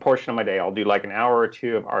spend a portion of my day. I'll do like an hour or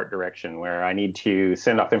two of art direction where I need to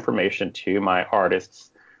send off information to my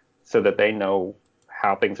artists so that they know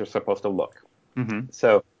how things are supposed to look.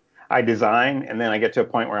 So I design, and then I get to a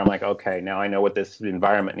point where I'm like, okay, now I know what this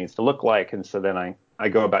environment needs to look like. And so then I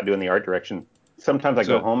go about doing the art direction. Sometimes I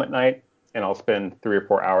go home at night and I'll spend 3 or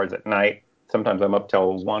 4 hours at night. Sometimes I'm up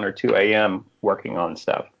till 1 or 2 a.m. working on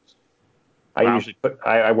stuff.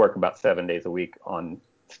 I work about 7 days a week on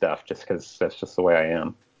stuff just because that's just the way I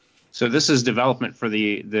am. So this is development for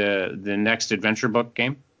the next adventure book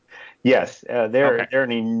game? Yes, they're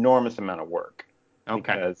an enormous amount of work.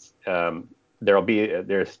 Okay. Because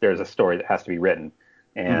there's a story that has to be written,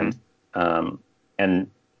 and and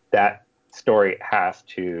that story has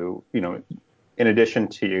to, in addition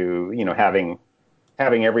to having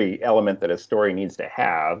every element that a story needs to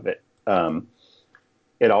have,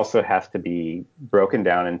 it also has to be broken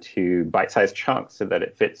down into bite-sized chunks so that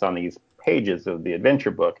it fits on these pages of the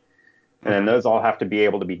adventure book. And then those all have to be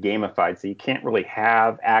able to be gamified. So you can't really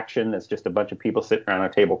have action that's just a bunch of people sitting around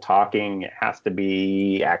a table talking. It has to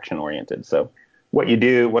be action-oriented. So what I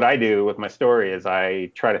do with my story is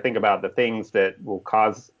I try to think about the things that will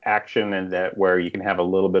cause action, and that where you can have a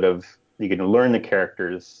little bit of, you can learn the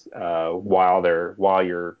characters while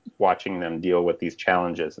you're watching them deal with these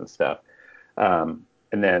challenges and stuff.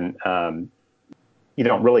 And then you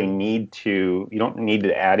don't need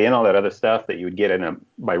to add in all that other stuff that you would get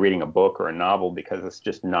by reading a book or a novel, because it's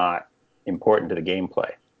just not important to the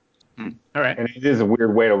gameplay. All right. And it is a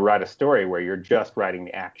weird way to write a story where you're just writing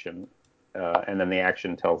the action, and then the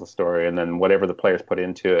action tells the story, and then whatever the players put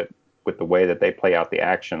into it with the way that they play out the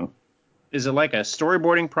action. Is it like a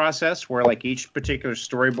storyboarding process where like each particular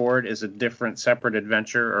storyboard is a different separate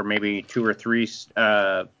adventure, or maybe 2 or 3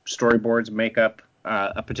 storyboards make up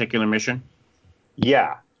a particular mission?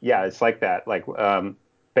 Yeah, it's like that. Like,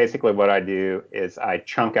 basically what I do is I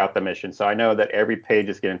chunk out the mission. So I know that every page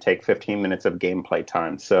is going to take 15 minutes of gameplay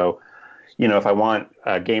time. So, if I want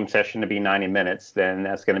a game session to be 90 minutes, then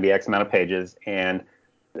that's going to be X amount of pages, and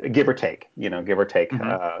give or take.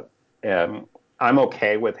 I'm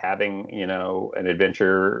okay with having, an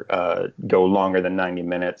adventure go longer than 90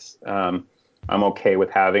 minutes. I'm okay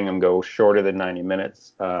with having them go shorter than 90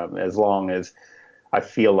 minutes, as long as I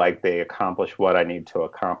feel like they accomplish what I need to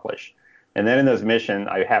accomplish. And then in those missions,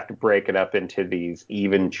 I have to break it up into these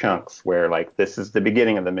even chunks where, like, this is the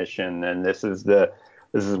beginning of the mission, and this is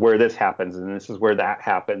where this happens, and this is where that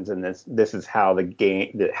happens, and this is how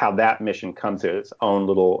how that mission comes to its own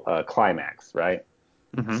little climax, right?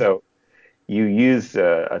 So you use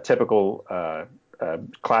a typical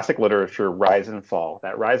classic literature rise and fall.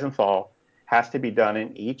 That rise and fall has to be done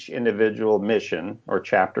in each individual mission or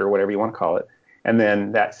chapter, or whatever you want to call it. And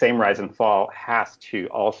then that same rise and fall has to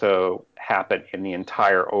also happen in the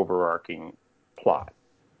entire overarching plot.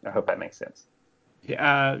 I hope that makes sense.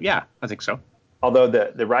 Yeah, I think so. Although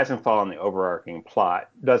the rise and fall in the overarching plot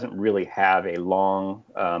doesn't really have a long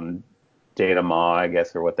denouement, I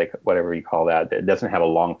guess, or whatever you call that. It doesn't have a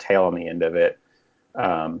long tail on the end of it,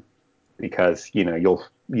 because you'll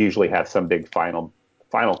usually have some big final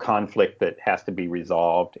conflict that has to be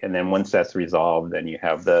resolved, and then once that's resolved, then you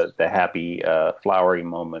have the happy flowery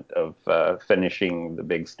moment of finishing the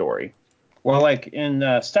big story. Well, like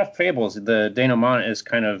in Stuffed Fables, the denouement is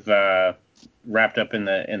kind of wrapped up in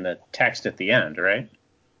the text at the end, right?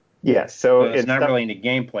 Yes. So it's not really any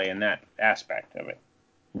gameplay in that aspect of it.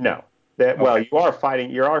 No. Well, you are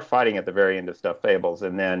fighting at the very end of Stuffed Fables,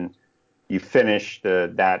 and then you finish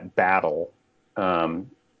that battle,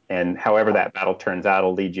 and however that battle turns out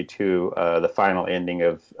will lead you to the final ending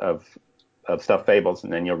of Stuffed Fables,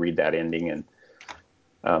 and then you'll read that ending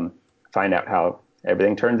and find out how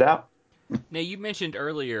everything turns out. Now, you mentioned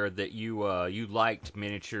earlier that you liked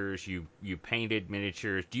miniatures, you painted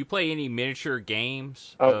miniatures. Do you play any miniature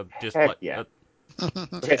games? Oh, heck yeah.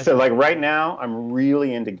 Okay, so like right now, I'm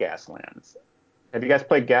really into Gaslands. Have you guys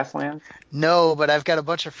played Gaslands? No, but I've got a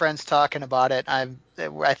bunch of friends talking about it. I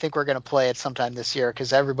think we're going to play it sometime this year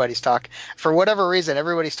because for whatever reason,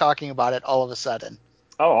 everybody's talking about it all of a sudden.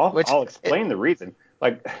 Oh, I'll explain the reason.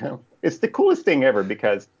 Like, it's the coolest thing ever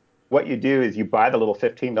because what you do is you buy the little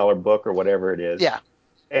 $15 book or whatever it is. Yeah.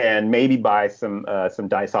 And maybe buy some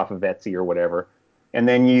dice off of Etsy or whatever, and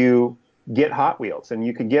then you get Hot Wheels, and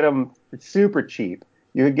you could get them super cheap.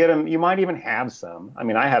 You could get them. You might even have some. I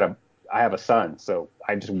mean, I have a son, so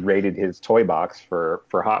I just raided his toy box for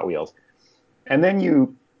Hot Wheels, and then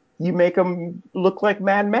you make them look like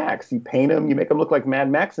Mad Max. You paint them, you make them look like Mad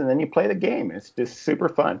Max, and then you play the game. It's just super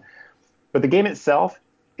fun. But the game itself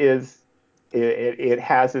it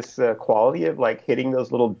has this quality of like hitting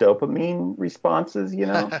those little dopamine responses, you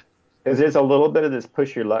know. Because there's a little bit of this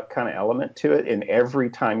push your luck kind of element to it, and every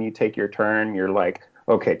time you take your turn, you're like,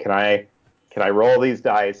 okay, can I roll these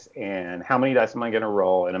dice, and how many dice am I going to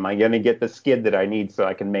roll, and am I going to get the skid that I need so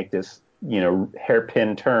I can make this,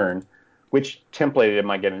 hairpin turn? Which template am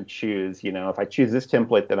I going to choose? If I choose this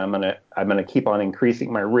template, then I'm gonna keep on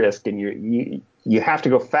increasing my risk, and you have to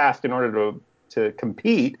go fast in order to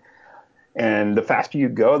compete, and the faster you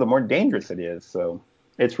go, the more dangerous it is. So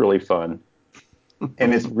it's really fun.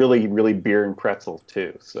 And it's really, really beer and pretzels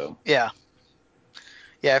too. So yeah,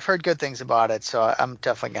 I've heard good things about it, so I'm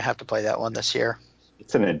definitely gonna have to play that one this year.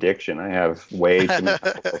 It's an addiction. I have way too many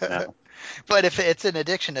now. But if it's an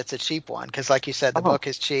addiction, it's a cheap one because, like you said, the book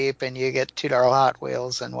is cheap, and you get $2 Hot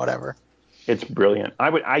Wheels and whatever. It's brilliant.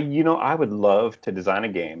 I would love to design a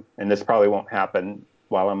game, and this probably won't happen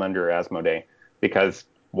while I'm under Asmodee, because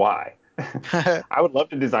why? I would love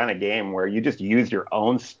to design a game where you just use your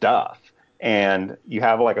own stuff. And you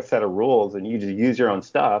have like a set of rules, and you just use your own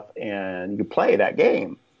stuff, and you play that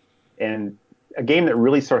game. And a game that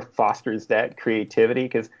really sort of fosters that creativity,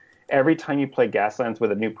 because every time you play Gaslands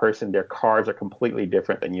with a new person, their cards are completely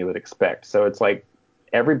different than you would expect. So it's like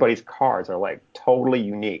everybody's cards are like totally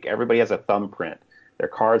unique. Everybody has a thumbprint. Their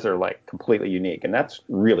cards are like completely unique, and that's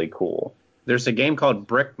really cool. There's a game called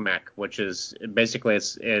Brick Mech, which is basically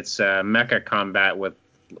it's mecha combat with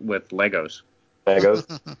Legos.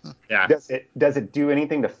 Legos. Yeah. Does it do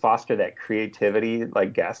anything to foster that creativity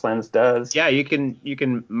like Gaslands does? Yeah, you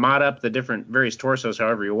can mod up the different various torsos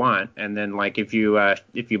however you want, and then like if you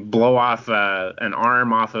blow off an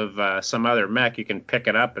arm off of some other mech, you can pick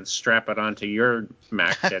it up and strap it onto your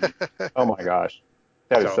mech. Oh my gosh,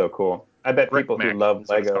 that is so cool! I bet people who love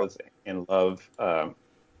Legos and love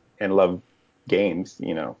games,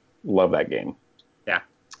 love that game. Yeah.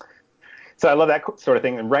 So I love that sort of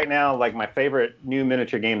thing. And right now, like my favorite new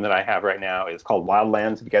miniature game that I have right now is called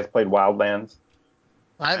Wildlands. Have you guys played Wildlands?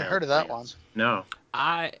 I haven't heard of that one. No.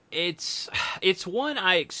 It's one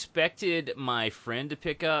I expected my friend to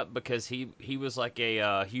pick up because he was like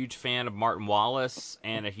a huge fan of Martin Wallace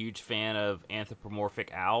and a huge fan of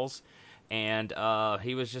anthropomorphic owls, and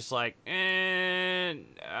he was just like, no,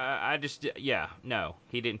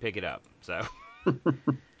 he didn't pick it up. So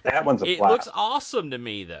that one's a blast. It looks awesome to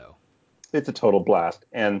me though. It's a total blast,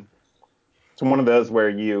 and it's one of those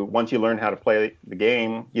where once you learn how to play the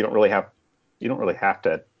game, you don't really have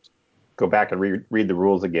to go back and read the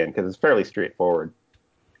rules again because it's fairly straightforward.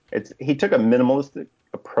 He took a minimalistic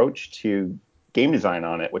approach to game design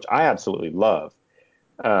on it, which I absolutely love.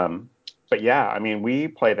 But yeah, I mean, we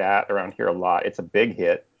play that around here a lot. It's a big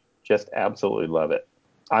hit. Just absolutely love it.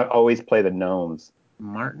 I always play the gnomes.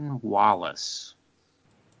 Martin Wallace.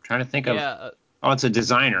 I'm trying to think of. It's a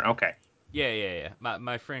designer. Okay. Yeah.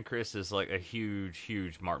 My friend Chris is like a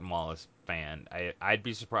huge Martin Wallace fan. I'd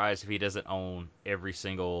be surprised if he doesn't own every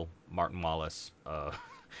single Martin Wallace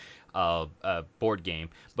board game.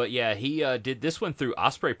 But yeah, he did this one through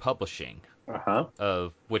Osprey Publishing.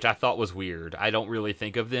 Which I thought was weird. I don't really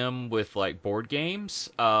think of them with like board games.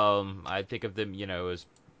 I think of them, as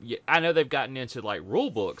yeah, I know they've gotten into like rule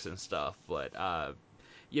books and stuff, but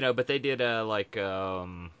but they did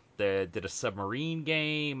they did a submarine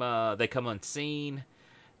game. They Come Unseen,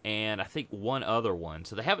 and I think one other one.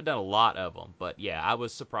 So they haven't done a lot of them, but yeah, I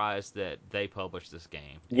was surprised that they published this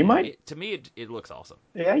game. You And might, to me, it looks awesome.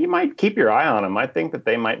 yeah, you might keep your eye on them. I think that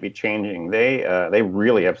they might be changing. They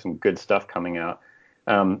really have some good stuff coming out.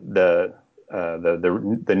 The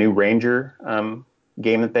new Ranger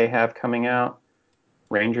game that they have coming out,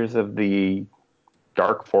 Rangers of the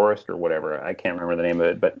Dark Forest or whatever. I can't remember the name of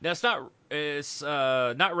it, but Now it's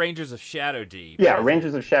not Rangers of Shadow Deep. yeah,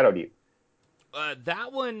 Rangers of Shadow Deep.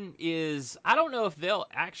 That one is, I don't know if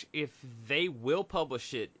they will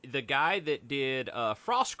publish it. The guy that did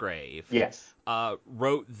Frostgrave, yes,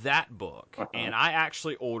 wrote that book, uh-huh. and I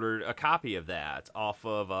actually ordered a copy of that off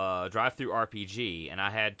of Drive-Thru RPG, and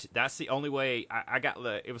that's the only way I got.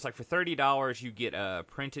 It was like for $30 you get a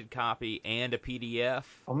printed copy and a PDF.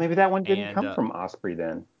 Oh, maybe that one didn't And come from Osprey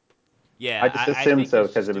then. yeah, I just I assumed think so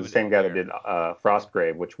it's because just it was the doing it same guy that there. did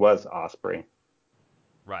Frostgrave, which was Osprey.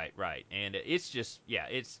 Right, and it's just, yeah,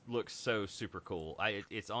 it looks so super cool.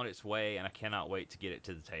 It's on its way, and I cannot wait to get it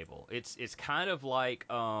to the table. It's kind of like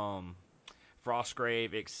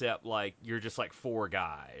Frostgrave, except like you're just like four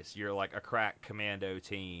guys. You're like a crack commando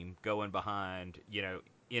team going behind,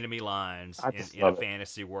 enemy lines I just in a love it.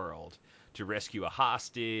 fantasy world to rescue a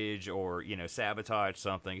hostage or sabotage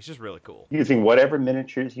something. It's just really cool. Using whatever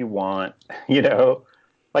miniatures you want, you know.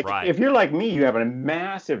 Like Right. if you're like me, you have a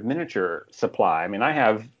massive miniature supply. I mean, I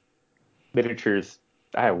have miniatures.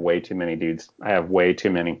 I have way too many, dudes. I have way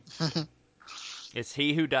too many. It's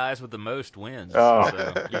he who dies with the most wins. Oh,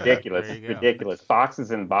 So ridiculous, there you go. ridiculous.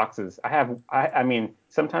 Boxes and boxes. I mean,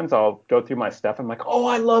 sometimes I'll go through my stuff. I'm like, oh,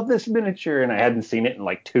 I love this miniature. And I hadn't seen it in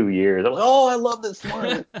like 2 years. I'm like, oh, I love this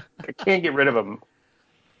one. I can't get rid of them.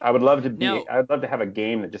 I'd love Now, to have a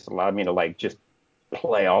game that just allowed me to like just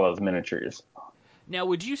play all those miniatures.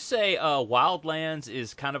 would you say Wildlands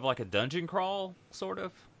is kind of like a dungeon crawl, sort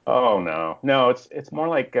of? Oh no, no, it's more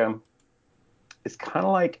like it's kind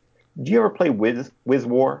of like. Do you ever play Wiz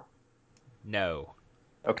War? No.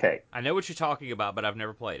 Okay, I know what you're talking about, but I've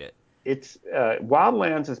never played it. it's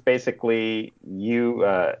Wildlands is basically you.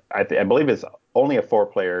 I believe it's only a 4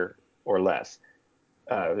 player or less,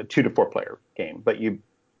 2 to 4 player game. But you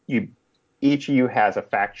each of you has a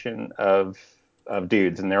faction of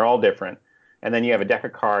dudes, and they're all different. And then you have a deck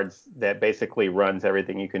of cards that basically runs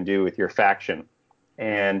everything you can do with your faction.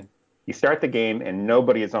 And you start the game, and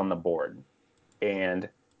nobody is on the board, and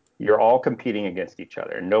you're all competing against each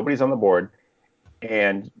other. And nobody's on the board,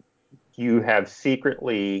 and you have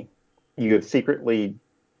secretly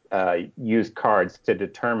used cards to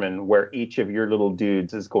determine where each of your little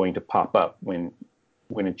dudes is going to pop up when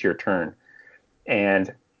it's your turn.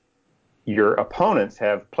 And your opponents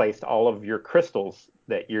have placed all of your crystals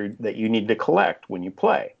that you need to collect when you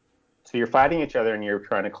play. So you're fighting each other and you're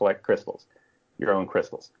trying to collect crystals, your own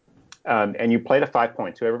crystals. And you play to 5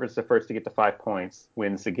 points. Whoever is the first to get to 5 points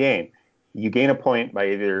wins the game. You gain a point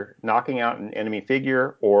by either knocking out an enemy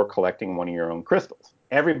figure or collecting one of your own crystals.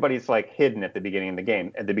 Everybody's like hidden at the beginning of the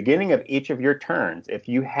game. At the beginning of each of your turns, if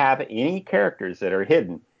you have any characters that are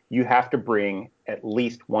hidden, you have to bring at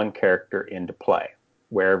least one character into play,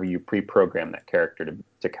 wherever you pre-program that character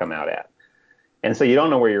to come out at. And so you don't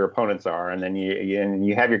know where your opponents are, and then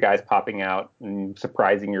you have your guys popping out and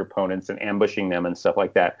surprising your opponents and ambushing them and stuff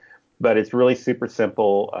like that. But it's really super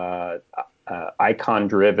simple,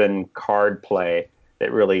 icon-driven card play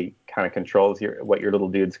that really kind of controls what your little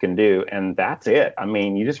dudes can do, and that's it. I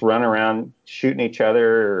mean, you just run around shooting each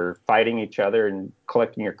other or fighting each other and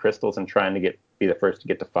collecting your crystals and trying to be the first to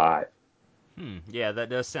get to 5. Yeah, that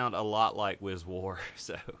does sound a lot like Wiz War.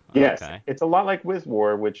 So Yes, okay. it's a lot like Wiz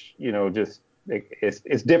War, which just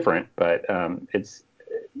it's different, but it's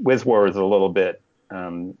Wiz War is a little bit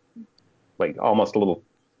like almost a little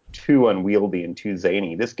too unwieldy and too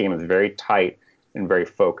zany. This game is very tight and very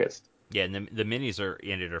focused. Yeah, and the minis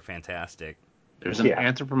in it are fantastic. There's an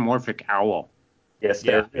anthropomorphic owl. Yes,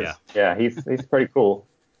 there is. Yeah, he's pretty cool.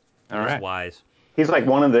 All right. He's wise. He's like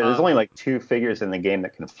one of the. There's only like 2 figures in the game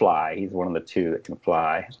that can fly. He's one of the 2 that can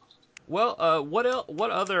fly. Well, what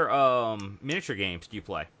other miniature games do you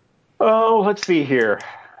play? Oh, let's see here.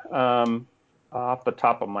 Off the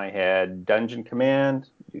top of my head, Dungeon Command.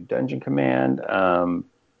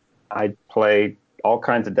 I play all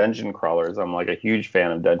kinds of dungeon crawlers. I'm like a huge fan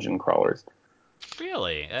of dungeon crawlers.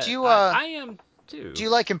 Really? I am too. Do you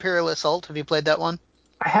like Imperial Assault? Have you played that one?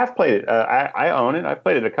 I have played it. I own it. I've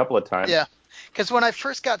played it a couple of times. Yeah, because when I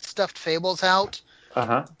first got Stuffed Fables out,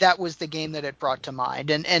 that was the game that it brought to mind.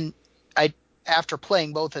 And after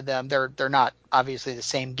playing both of them, they're not obviously the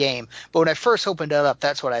same game. But when I first opened it up,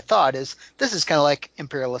 that's what I thought is this is kind of like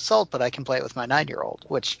Imperial Assault, but I can play it with my 9-year-old,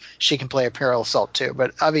 which she can play Imperial Assault too.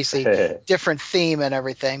 But obviously different theme and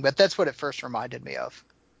everything. But that's what it first reminded me of.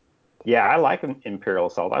 Yeah, I like Imperial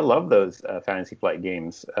Assault. I love those Fantasy Flight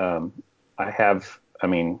games. I have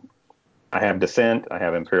Descent. I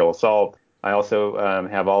have Imperial Assault. I also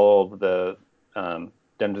have all of the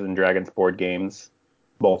Dungeons and Dragons board games,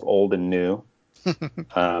 both old and new.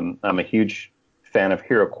 I'm a huge fan of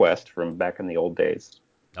Hero Quest from back in the old days.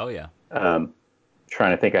 Oh yeah.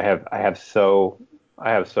 Trying to think, I have so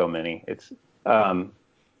many. It's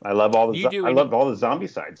I love all the love all the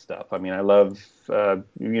Zombicide stuff. I mean, I love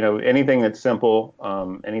anything that's simple,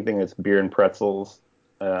 anything that's beer and pretzels.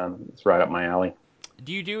 It's right up my alley.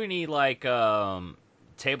 Do you do any like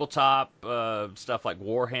tabletop stuff like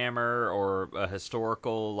Warhammer or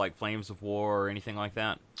historical like Flames of War or anything like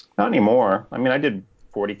that? Not anymore. I mean, I did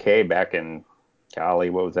 40K back in, golly,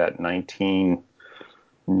 what was that,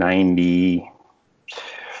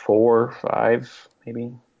 1994, 5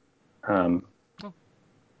 maybe.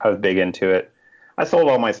 I was big into it. I sold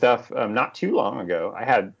all my stuff not too long ago. I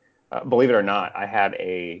had, believe it or not, I had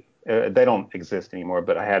they don't exist anymore,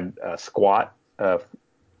 but I had a squat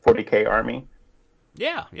 40K army.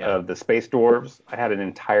 Yeah. The Space Dwarves. I had an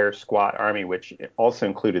entire squat army, which also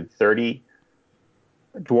included 30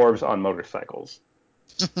 dwarves on motorcycles.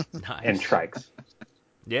 Nice. And trikes.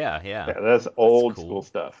 Yeah. That's old school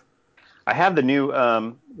stuff. I have the new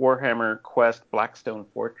Warhammer Quest Blackstone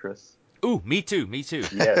Fortress. Ooh, me too.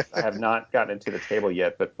 Yes, I have not gotten into the table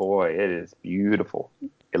yet, but boy, it is beautiful.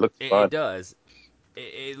 It looks fun. It does.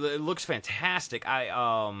 It looks fantastic.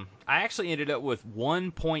 I actually ended up with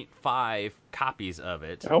 1.5 copies of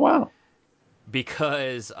it. Oh wow!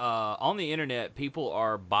 Because on the internet, people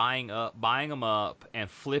are buying them up and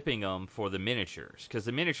flipping them for the miniatures, because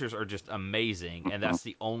the miniatures are just amazing, and that's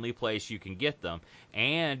the only place you can get them,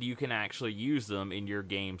 and you can actually use them in your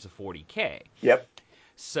games of 40K. Yep.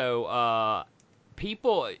 So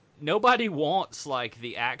nobody wants like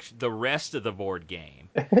the rest of the board game.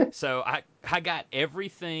 So I got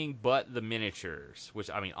everything but the miniatures,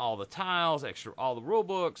 which I mean all the tiles, all the rule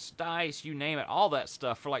books, dice, you name it, all that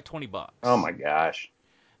stuff for like $20. Oh my gosh!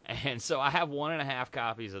 And so I have 1.5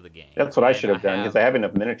 copies of the game. That's what I should have done, because I have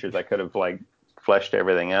enough miniatures. I could have like fleshed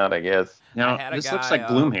everything out, I guess. Now this looks like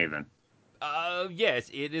Gloomhaven. Yes,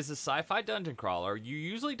 it is a sci-fi dungeon crawler. You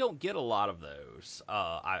usually don't get a lot of those,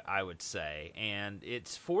 I would say, and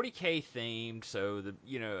it's 40K themed. So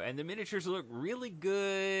and the miniatures look really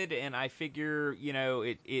good. And I figure,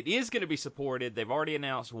 it is going to be supported. They've already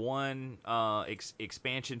announced one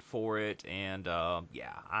expansion for it, and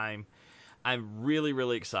I'm really,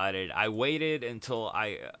 really excited. I waited until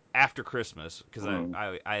after Christmas, because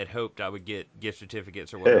I had hoped I would get gift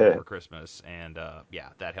certificates or whatever for Christmas, and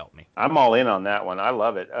that helped me. I'm all in on that one. I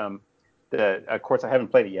love it. Of course, I haven't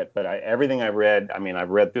played it yet, but everything I've read, I've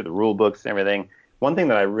read through the rule books and everything. One thing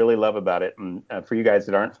that I really love about it, and for you guys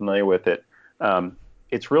that aren't familiar with it,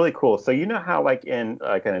 it's really cool. So you know how like in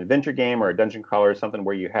like an adventure game or a dungeon crawler or something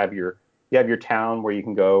where you have your town where you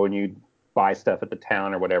can go and you buy stuff at the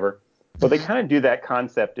town or whatever. Well, they kind of do that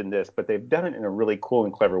concept in this, but they've done it in a really cool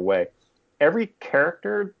and clever way. Every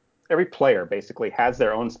character, every player basically has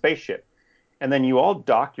their own spaceship. And then you all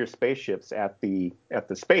dock your spaceships at the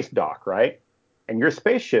space dock, right? And your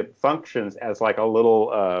spaceship functions as like a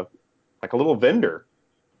little vendor,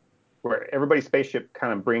 where everybody's spaceship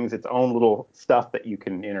kind of brings its own little stuff that you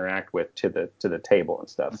can interact with to the table and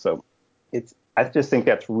stuff. So I just think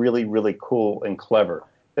that's really, really cool and clever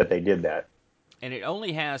that they did that. And it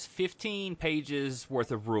only has 15 pages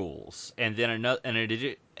worth of rules, and then an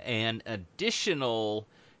additional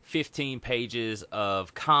 15 pages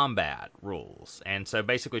of combat rules, and so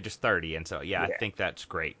basically just 30. And so I think that's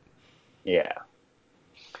great. Yeah,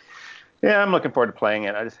 I'm looking forward to playing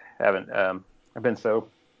it. I just haven't. I've been so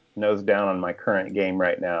nose down on my current game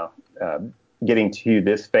right now. Getting to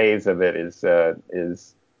this phase of it is the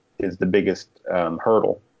biggest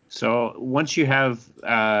hurdle. So once you have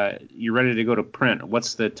you're ready to go to print,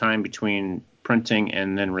 what's the time between printing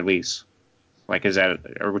and then release? Like,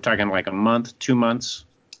 are we talking like a month, 2 months?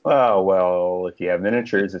 Oh, well, if you have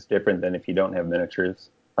miniatures, it's different than if you don't have miniatures.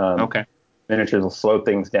 Okay. Miniatures will slow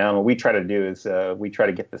things down. What we try to do is we try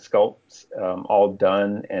to get the sculpts all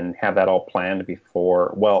done and have that all planned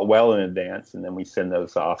before, well in advance, and then we send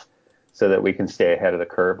those off so that we can stay ahead of the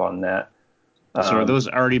curve on that. So are those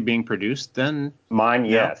already being produced then? Mine,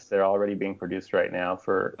 yes. They're already being produced right now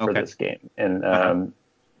for this game. And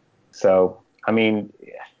so, I mean,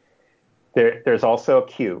 there's also a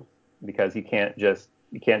queue, because you can't just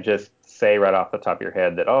You can't just say right off the top of your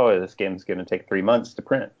head that, oh, this game's going to take 3 months to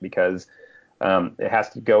print, because it has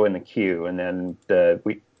to go in the queue, and then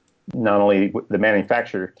not only the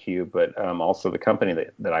manufacturer queue, but also the company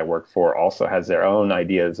that I work for also has their own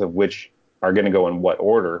ideas of which are going to go in what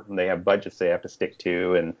order. They have budgets they have to stick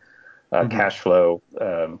to, and cash flow,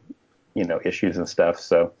 issues and stuff.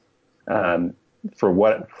 So, from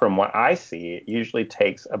what I see, it usually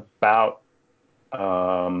takes about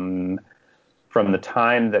from the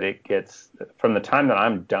time that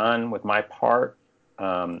I'm done with my part,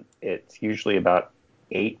 it's usually about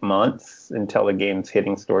 8 months until the game's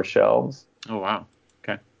hitting store shelves. Oh, wow.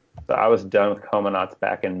 Okay. So I was done with Comanauts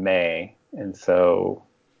back in May. And so,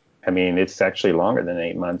 I mean, it's actually longer than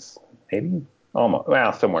 8 months, maybe almost,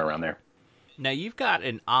 well, somewhere around there. Now, you've got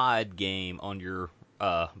an odd game on your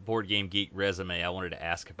Board Game Geek resume I wanted to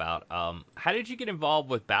ask about. How did you get involved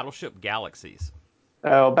with Battleship Galaxies?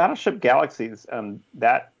 Battleship Galaxies,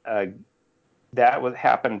 that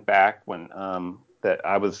happened back when that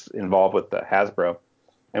I was involved with Hasbro.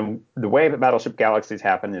 And the way that Battleship Galaxies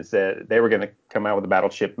happened is that they were going to come out with a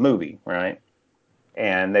Battleship movie, right?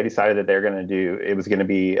 And they decided that it was going to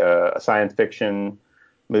be a science fiction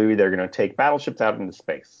movie. They're going to take battleships out into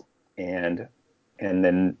space. And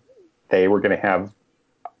then they were going to have,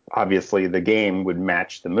 obviously, the game would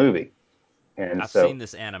match the movie. And I've seen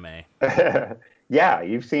this anime. Yeah,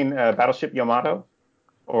 you've seen Battleship Yamato?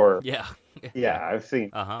 Or yeah, I've seen.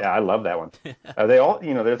 Yeah, I love that one. They all,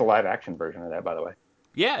 there's a live action version of that, by the way.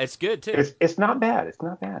 Yeah, it's good too. It's not bad. It's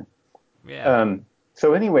not bad. Yeah.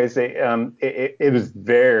 So, anyways, it was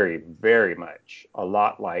very, very much a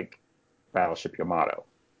lot like Battleship Yamato,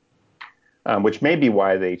 which may be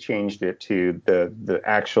why they changed it to the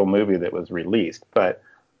actual movie that was released. But,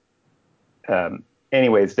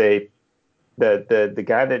 anyways, the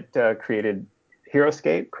guy that created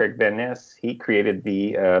HeroScape, Craig Van Ness, he created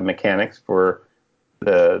the mechanics for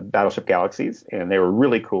the Battleship Galaxies, and they were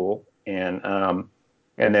really cool. And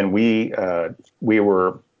then we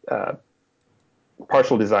were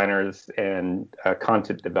partial designers and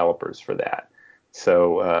content developers for that.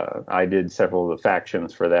 So I did several of the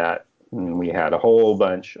factions for that, and we had a whole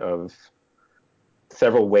bunch of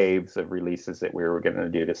several waves of releases that we were going to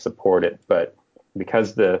do to support it. But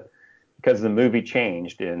because the movie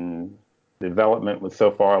changed and the development was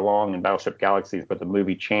so far along in Battleship Galaxies, but the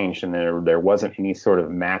movie changed and there wasn't any sort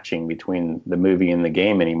of matching between the movie and the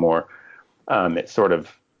game anymore. It sort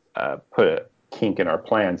of put a kink in our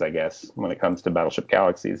plans, I guess, when it comes to Battleship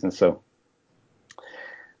Galaxies. And so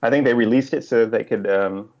I think they released it so that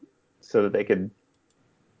they could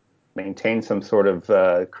maintain some sort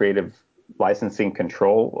of creative licensing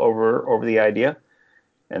control over the idea.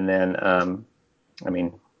 And then, I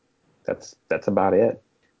mean, that's about it.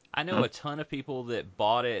 I know a ton of people that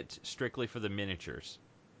bought it strictly for the miniatures.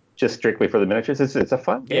 Just strictly for the miniatures. It's a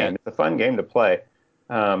fun game. Yeah. It's a fun game to play.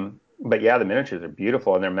 But yeah, the miniatures are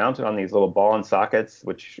beautiful, and they're mounted on these little ball and sockets,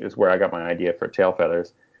 which is where I got my idea for tail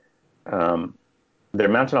feathers. They're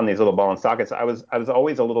mounted on these little ball and sockets. I was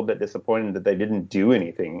always a little bit disappointed that they didn't do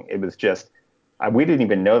anything. It was just we didn't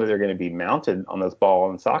even know that they're going to be mounted on those ball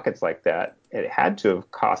and sockets like that. It had to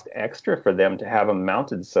have cost extra for them to have them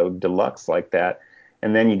mounted so deluxe like that.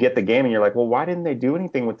 And then you get the game and you're like, well, why didn't they do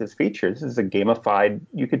anything with this feature? This is you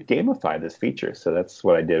could gamify this feature. So that's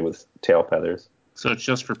what I did with tail feathers. So it's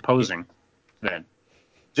just for posing then?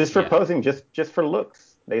 Just for posing, just for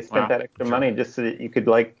looks. They spent that extra money just so that you could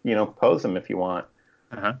pose them if you want.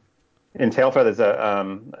 Uh-huh. In tail feathers, I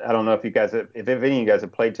don't know if if any of you guys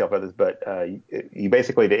have played tail feathers, but you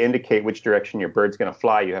basically, to indicate which direction your bird's going to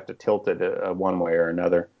fly, you have to tilt it one way or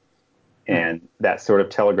another. And that sort of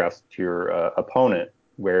telegraphs to your opponent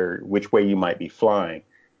which way you might be flying,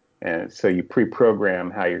 and so you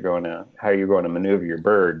pre-program how you're going to maneuver your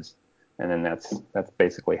birds, and then that's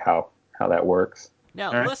basically how that works.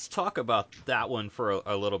 Now let's talk about that one for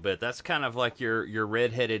a little bit. That's kind of like your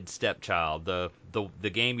redheaded stepchild, the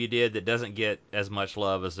game you did that doesn't get as much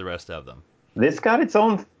love as the rest of them. It's got its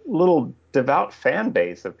own little devout fan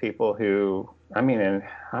base of people who, I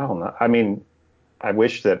don't know. I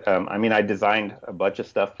wish that I designed a bunch of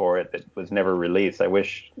stuff for it that was never released. I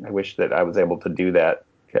wish that I was able to do that,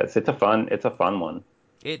 because it's a fun one.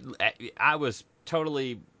 I was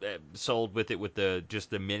totally sold with it, with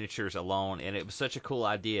just the miniatures alone, and it was such a cool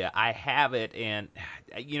idea. I have it, and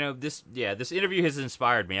this interview has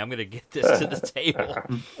inspired me. I'm going to get this to the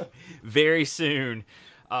table very soon.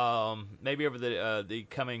 Maybe over the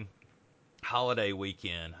coming holiday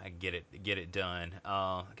weekend, I can get it done.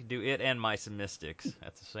 I can do it and Mice and Mystics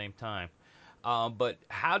at the same time. But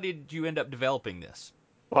how did you end up developing this?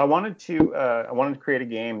 Well, I wanted to create a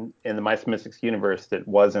game in the Mice and Mystics universe that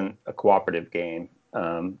wasn't a cooperative game,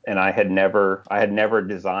 and I had never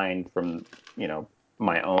designed from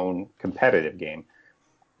my own competitive game,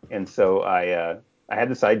 and so I had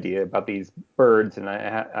this idea about these birds, and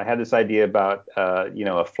I had this idea about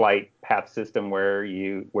a flight path system where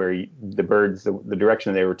the birds, the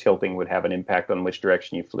direction they were tilting would have an impact on which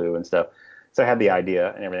direction you flew and stuff. So I had the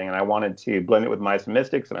idea and everything, and I wanted to blend it with Mice and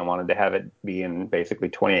Mystics, and I wanted to have it be in basically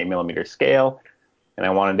 28 millimeter scale, and I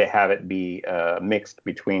wanted to have it be mixed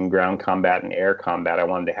between ground combat and air combat. I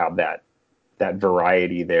wanted to have that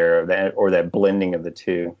variety there, or that blending of the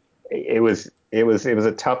two. It was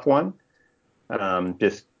a tough one,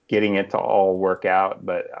 just getting it to all work out,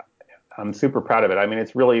 but I'm super proud of it. I mean,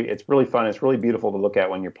 it's really fun. It's really beautiful to look at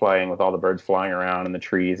when you're playing with all the birds flying around and the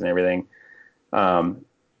trees and everything.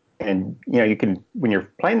 And you can, when you're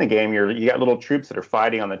playing the game, you got little troops that are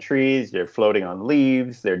fighting on the trees. They're floating on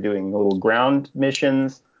leaves. They're doing little ground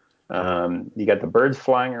missions. You got the birds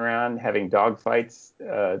flying around, having dog fights.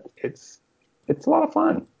 It's a lot of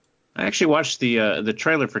fun. I actually watched the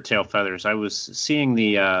trailer for Tail Feathers. I was seeing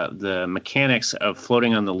the mechanics of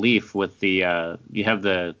floating on the leaf with the you have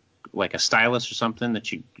like a stylus or something that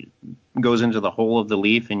goes into the hole of the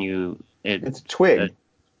leaf and it's a twig.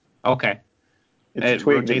 Okay. It's a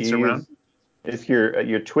twig that you use. It's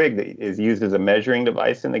your twig that is used as a measuring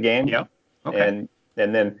device in the game. Yeah. Okay. And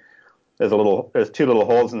then there's two little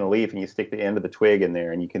holes in the leaf, and you stick the end of the twig in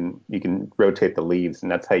there, and you can rotate the leaves,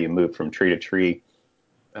 and that's how you move from tree to tree.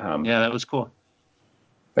 Yeah, that was cool.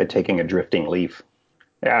 By taking a drifting leaf.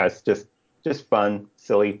 Yeah, it's just fun,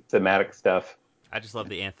 silly, thematic stuff. I just love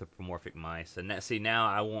the anthropomorphic mice. And now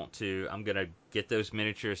I'm going to get those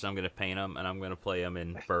miniatures, I'm going to paint them, and I'm going to play them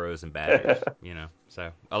in burrows and badgers,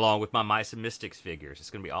 So, along with my Mice and Mystics figures. It's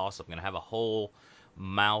going to be awesome. I'm going to have a whole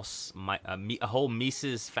a whole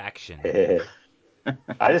Mises faction.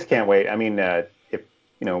 I just can't wait. I mean, if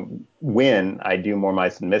when I do more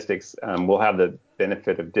Mice and Mystics, we'll have the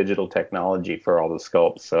benefit of digital technology for all the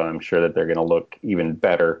sculpts, so I'm sure that they're going to look even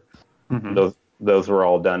better. Mm-hmm. Those were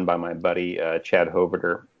all done by my buddy Chad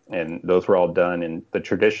Hoverter, and those were all done in the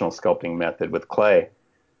traditional sculpting method with clay.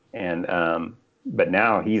 And but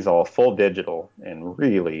now he's all full digital, and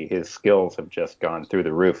really his skills have just gone through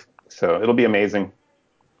the roof. So it'll be amazing.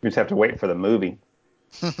 You just have to wait for the movie.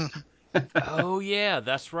 Oh yeah,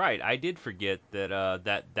 that's right. I did forget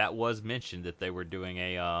that was mentioned that they were doing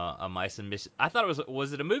a Mice and Mystics. I thought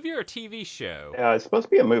was it a movie or a TV show? It's supposed to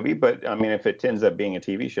be a movie, but I mean, if it ends up being a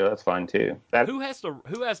TV show, that's fine too. Who has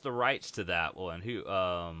the rights to that one?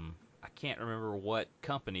 I can't remember what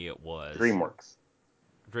company it was. DreamWorks.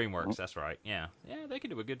 DreamWorks, that's right. Yeah, they can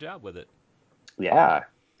do a good job with it. Yeah.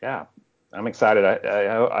 I'm excited.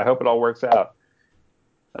 I hope it all works out.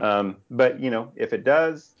 But if it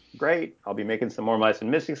does, great. I'll be making some more Mice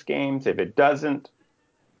and Mystics games. If it doesn't,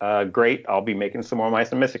 great. I'll be making some more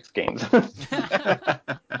Mice and Mystics games.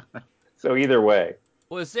 So either way.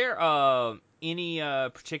 Well, is there any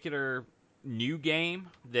particular new game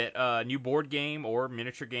new board game or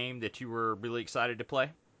miniature game that you were really excited to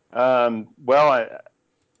play?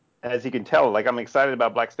 As you can tell, I'm excited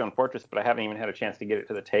about Blackstone Fortress, but I haven't even had a chance to get it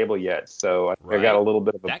to the table yet. So I got a little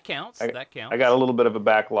bit of that counts. That counts. I got a little bit of a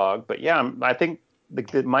backlog, but yeah, I think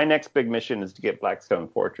my next big mission is to get Blackstone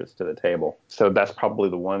Fortress to the table. So that's probably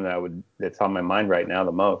the one that's on my mind right now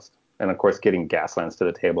the most. And of course, getting Gaslands to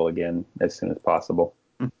the table again as soon as possible.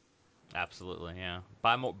 Absolutely, yeah.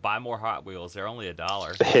 Buy more Hot Wheels. They're only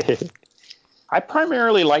 $1. I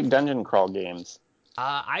primarily like dungeon crawl games.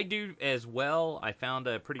 I do as well. I found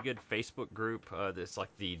a pretty good Facebook group that's like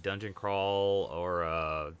the Dungeon Crawl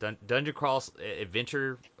or Dungeon Crawl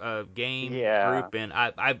Adventure game group, and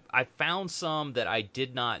I found some that I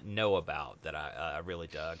did not know about that I really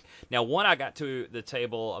dug. Now, one I got to the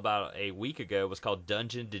table about a week ago was called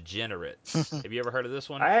Dungeon Degenerates. Have you ever heard of this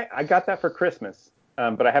one? I got that for Christmas,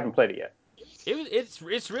 but I haven't played it yet.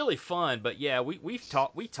 It's really fun, but yeah, we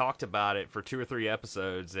talked about it for 2 or 3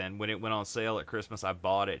 episodes, and when it went on sale at Christmas, I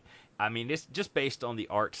bought it. I mean, it's just based on the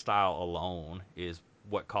art style alone is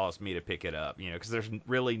what caused me to pick it up, because there's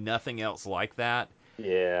really nothing else like that.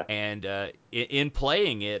 Yeah. And in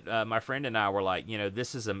playing it, my friend and I were like,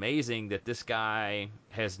 this is amazing that this guy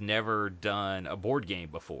has never done a board game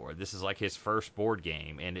before. This is like his first board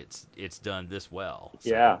game, and it's done this well.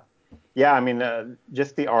 So. Yeah. I mean,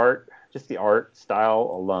 just the art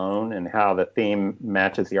style alone, and how the theme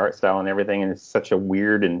matches the art style and everything, in such a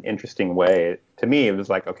weird and interesting way. To me, it was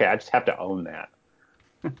like, okay, I just have to own that.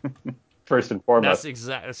 First and foremost.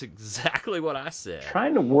 That's exactly what I said.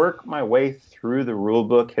 Trying to work my way through the rule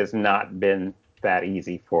book has not been that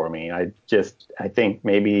easy for me. I think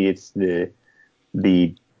maybe it's the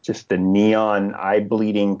just the neon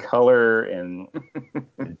eye-bleeding color and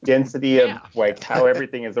the density of like how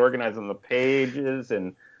everything is organized on the pages,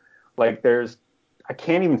 and like I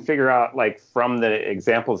can't even figure out like from the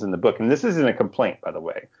examples in the book, and this isn't a complaint, by the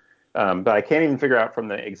way, but I can't even figure out from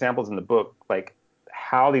the examples in the book like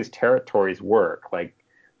how these territories work. Like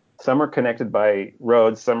some are connected by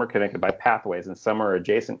roads, some are connected by pathways, and some are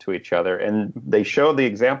adjacent to each other, and they show the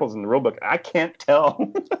examples in the rulebook. I can't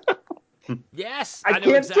tell. Yes, I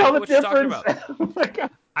can't exactly tell the difference. Oh my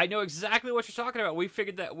God. I know exactly what you're talking about. We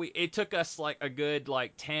figured that it took us like a good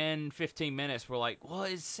like 10, 15 minutes. We're like, well,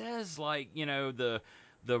 it says like, the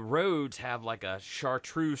roads have like a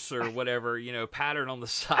chartreuse or whatever, pattern on the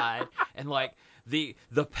side, and like the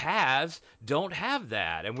paths don't have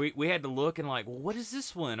that. And we had to look and like, well, what is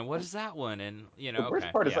this one and what is that one? And the worst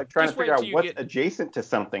part is like trying to figure out what's adjacent to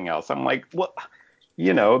something else. I'm like, what?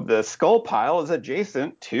 The skull pile is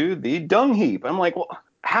adjacent to the dung heap. I'm like, well,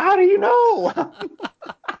 how do you know? I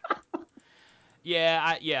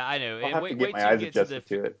know. I'll have to get my eyes adjusted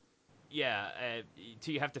to it. Yeah,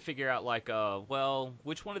 till you have to figure out like, well,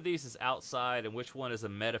 which one of these is outside and which one is a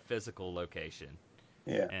metaphysical location.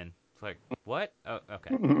 Yeah. And it's like, what? Oh,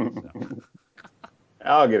 okay. So.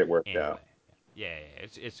 I'll get it worked out. Yeah,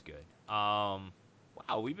 it's good.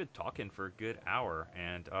 Wow, we've been talking for a good hour,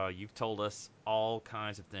 and you've told us all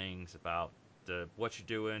kinds of things about what you're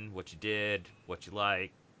doing, what you did, what you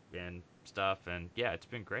like, and stuff. And yeah, it's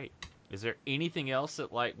been great. Is there anything else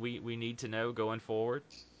that like we need to know going forward?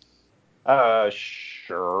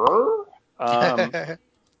 Sure.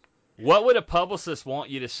 What would a publicist want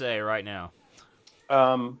you to say right now?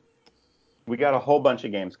 We got a whole bunch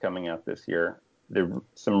of games coming out this year. There are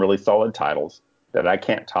some really solid titles that I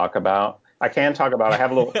can't talk about. I can talk about. I have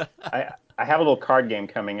a little. I have a little card game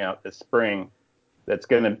coming out this spring that's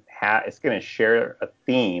gonna share a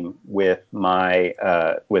theme with my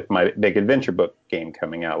big adventure book game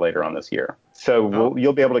coming out later on this year. So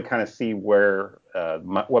you'll be able to kind of see where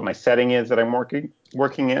what my setting is that I'm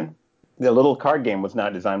working in. The little card game was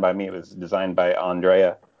not designed by me. It was designed by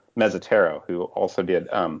Andrea Mezzatero, who also did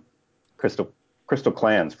Crystal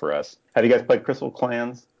Clans for us. Have you guys played Crystal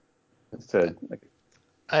Clans? I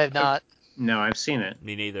have not. No, I've seen it.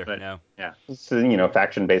 Me neither. But, no. Yeah. It's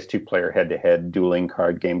faction-based 2-player head-to-head dueling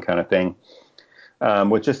card game kind of thing,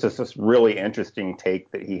 with just this really interesting take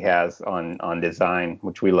that he has on design,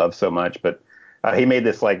 which we love so much. But he made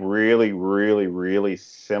this like really, really, really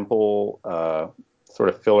simple sort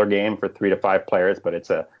of filler game for 3 to 5 players, but it's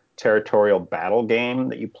a territorial battle game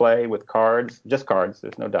that you play with cards, just cards.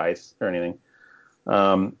 There's no dice or anything.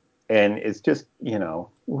 And it's just,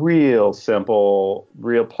 real simple,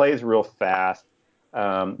 plays real fast,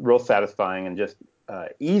 real satisfying, and just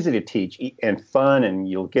easy to teach and fun. And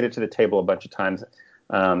you'll get it to the table a bunch of times.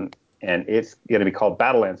 And it's going to be called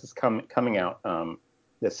Battlelands. It's coming out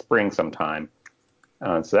this spring sometime.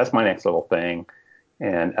 So that's my next little thing.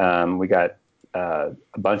 And we got a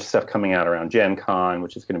bunch of stuff coming out around Gen Con,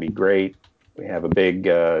 which is going to be great. We have a big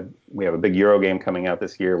Euro game coming out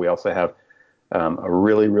this year. We also have a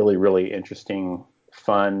really, really, really interesting,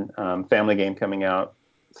 fun family game coming out.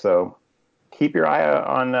 So keep your eye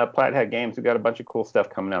on Plaid Games. We've got a bunch of cool stuff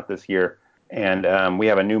coming out this year. And we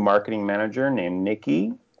have a new marketing manager named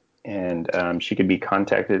Nikki. And she could be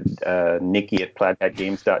contacted, Nikki at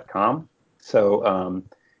plaidhatgames.com. So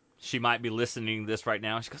she might be listening to this right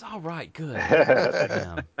now. She goes, all right, good.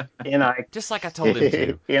 Just like I told him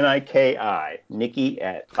to. Niki, Nikki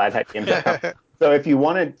at plaidhatgames.com. So if you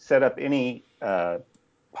want to set up any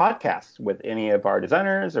podcasts with any of our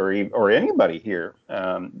designers or anybody here,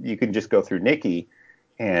 you can just go through Nikki,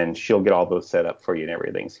 and she'll get all those set up for you and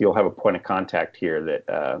everything. So you'll have a point of contact here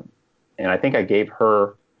that, and I think I gave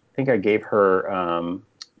her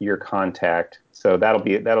your contact. So that'll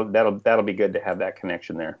be good to have that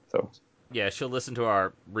connection there. So. Yeah, she'll listen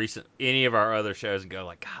to any of our other shows and go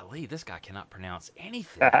like, golly, this guy cannot pronounce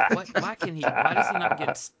anything.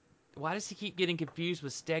 Why does he keep getting confused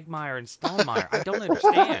with Stegmeyer and Stonemeyer? I don't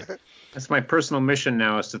understand. That's my personal mission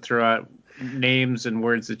now, is to throw out names and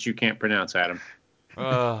words that you can't pronounce, Adam.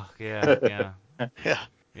 Oh, yeah.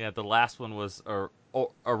 Yeah, the last one was a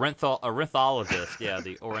ornithologist. Yeah,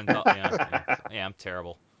 the ornithologist. Yeah, I'm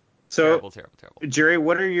terrible. So, terrible. Jerry,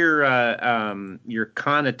 what are your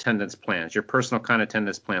con attendance plans, your personal con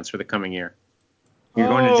attendance plans for the coming year? You're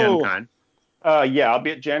going to Gen Con. Yeah, I'll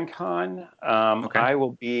be at Gen Con. Okay. I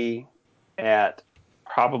will be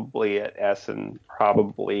probably at Essen,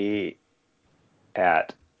 probably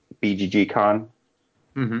at BGG Con.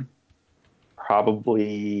 Mm-hmm.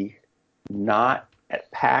 Probably not at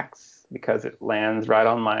PAX because it lands right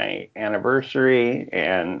on my anniversary,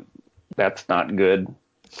 and that's not good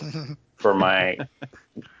for my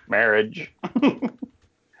marriage.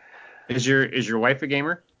 Is your wife a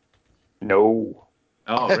gamer? No.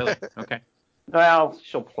 Oh, really? Okay. Well,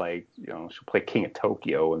 she'll play King of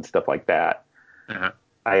Tokyo and stuff like that. Uh-huh.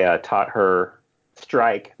 I taught her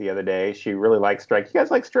Strike the other day. She really likes Strike. You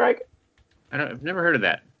guys like Strike? I've never heard of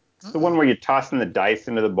that. It's the one where you're tossing the dice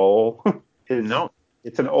into the bowl. No.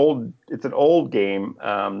 It's an old game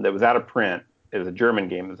that was out of print. It was a German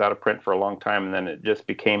game. It was out of print for a long time, and then it just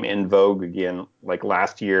became in vogue again, like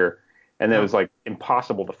last year. And then it was like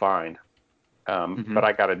impossible to find. But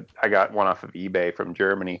I got one off of eBay from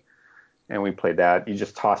Germany, and we played that. You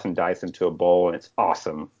just tossing dice into a bowl, and it's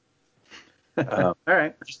awesome. All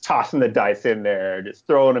right. Just tossing the dice in there, just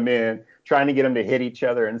throwing them in, trying to get them to hit each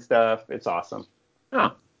other and stuff. It's awesome.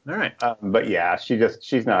 Oh, all right. But yeah,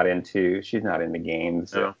 she's not into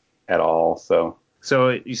games No. at all. So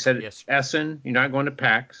you said Yes. Essen. You're not going to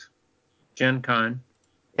PAX, Gen Con.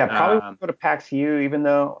 yeah, probably won't go to PAX U, even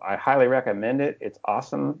though I highly recommend it. It's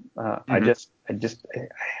awesome. I just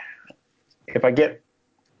if I get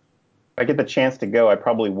the chance to go, I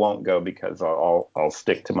probably won't go because I'll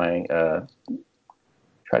stick to my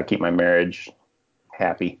try to keep my marriage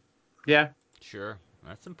happy. Yeah. Sure.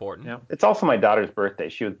 That's important. Yeah. It's also my daughter's birthday.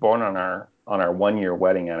 She was born on our 1-year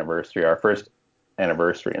wedding anniversary, our first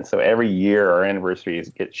anniversary, and so every year our anniversaries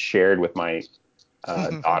get shared with my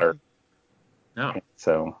daughter. No.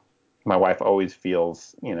 So my wife always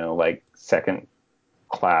feels, like second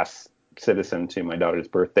class citizen to my daughter's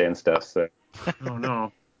birthday and stuff. So Oh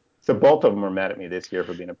no. so both of them were mad at me this year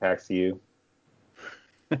for being a PAX U.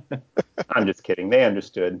 I'm just kidding. They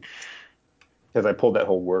understood because I pulled that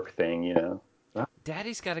whole work thing,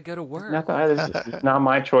 Daddy's got to go to work. It's not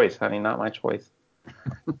my choice, honey. Not my choice.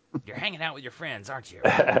 You're hanging out with your friends, aren't you?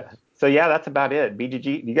 So yeah, that's about it.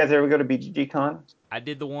 BGG. You guys ever go to BGG Con? I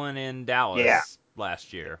did the one in Dallas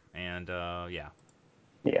last year, and yeah.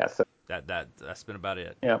 Yeah. So That's been about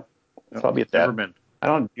it. yeah. So I'll be at that. Never been. I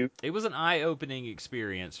don't do. It was an eye-opening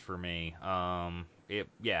experience for me. It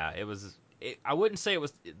was. I wouldn't say it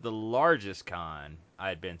was the largest con I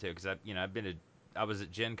had been to because I was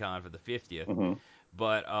at Gen Con for the 50th, Mm-hmm.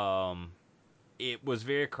 but it was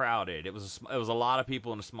very crowded. It was a lot of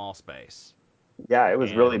people in a small space. Yeah, it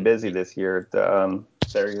was really busy this year. They're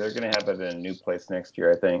going to have it in a new place next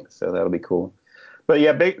year, I think. So that'll be cool. But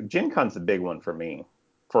yeah, Gen Con's the big one for me.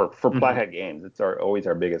 For Flat Hat Games, it's always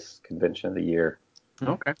our biggest convention of the year.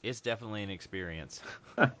 Okay. It's definitely an experience.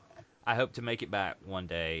 I hope to make it back one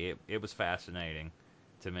day. It was fascinating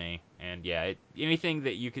to me, and yeah, anything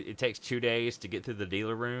that it takes 2 days to get through the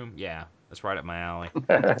dealer room. Yeah, that's right up my alley.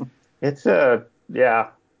 It's yeah.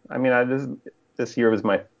 I mean, this year was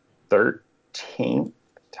my 13th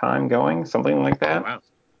time going, something like that. Oh, wow.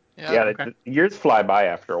 Yeah, okay. the years fly by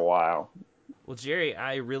after a while. Well, Jerry,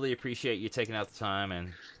 I really appreciate you taking out the time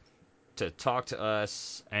and to talk to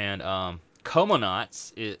us. And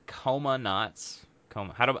Comonauts.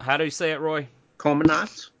 How do you say it, Roy?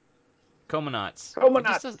 Comonauts? Comonauts.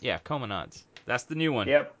 Comonauts. Yeah, Comonauts. That's the new one.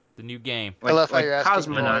 Yep. The new game. I love how you're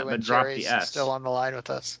asking Cosmonaut, Roy when but drop Jerry's the S. still on the line with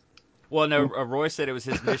us. Well, no, Roy said it was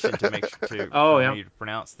his mission to make sure to yeah. me to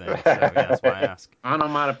pronounce things. So yeah, that's why I asked.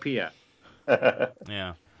 Onomatopoeia.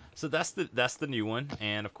 Yeah. So that's the new one,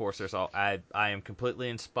 and of course I am completely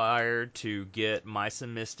inspired to get Mice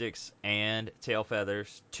and Mystics and Tail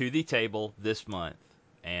Feathers to the table this month,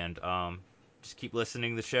 and just keep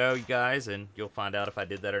listening to the show, you guys, and you'll find out if I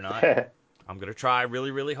did that or not. I'm gonna try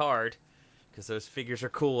really, really hard because those figures are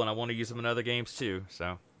cool, and I want to use them in other games too.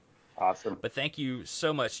 So. Awesome. But thank you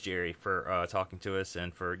so much, Jerry, for talking to us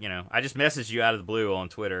and for, I just messaged you out of the blue on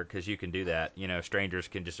Twitter because you can do that. Strangers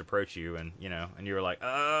can just approach you and you were like,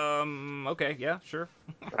 okay, yeah, sure.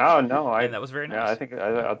 Oh, no. And that was very nice.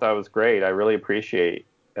 Yeah, I thought it was great. I really appreciate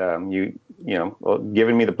you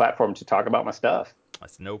giving me the platform to talk about my stuff.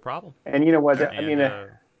 That's no problem. And you know what?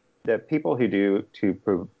 The people who do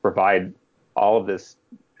to provide all of this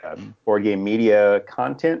board game media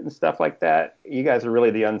content and stuff like that, you guys are really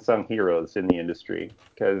the unsung heroes in the industry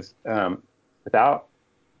because without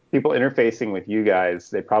people interfacing with you guys,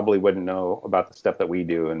 they probably wouldn't know about the stuff that we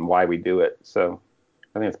do and why we do it. So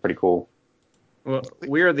I think it's pretty cool. Well,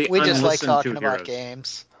 we just like talking about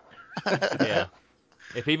games. Yeah.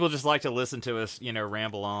 If people just like to listen to us,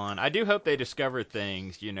 ramble on, I do hope they discover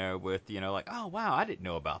things, with, like, oh, wow, I didn't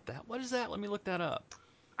know about that. What is that? Let me look that up.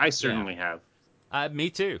 I certainly have. Me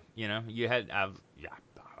too. I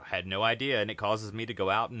had no idea, and it causes me to go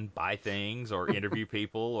out and buy things or interview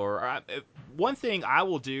people. One thing I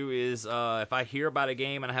will do is if I hear about a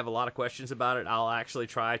game and I have a lot of questions about it, I'll actually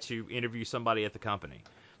try to interview somebody at the company.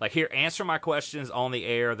 Like, here, answer my questions on the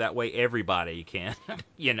air. That way everybody can,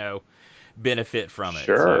 benefit from it.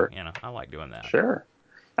 Sure. So, I like doing that. Sure.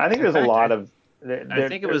 I think there's a lot of... I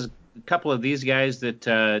think it was a couple of these guys that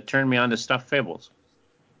turned me on to Stuffed Fables.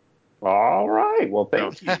 All right. Well,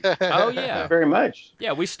 thank you. Oh, yeah. Very much.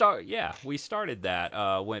 Yeah, we started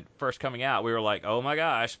that when first coming out. We were like, oh my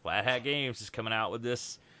gosh, Flat Hat Games is coming out with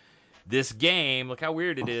this game. Look how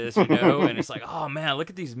weird it is, And it's like, oh man, look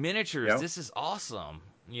at these miniatures. Yep. This is awesome.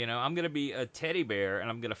 I'm gonna be a teddy bear and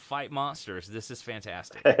I'm gonna fight monsters. This is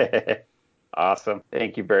fantastic. Awesome.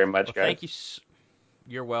 Thank you very much, guys. Thank you.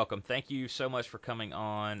 You're welcome. Thank you so much for coming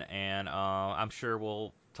on, and I'm sure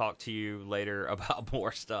we'll talk to you later about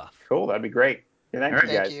more stuff. Cool. That'd be great. Good night, guys.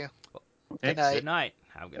 Thank you. Good night.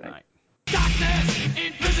 Have a good night. Darkness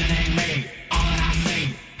imprisoning me.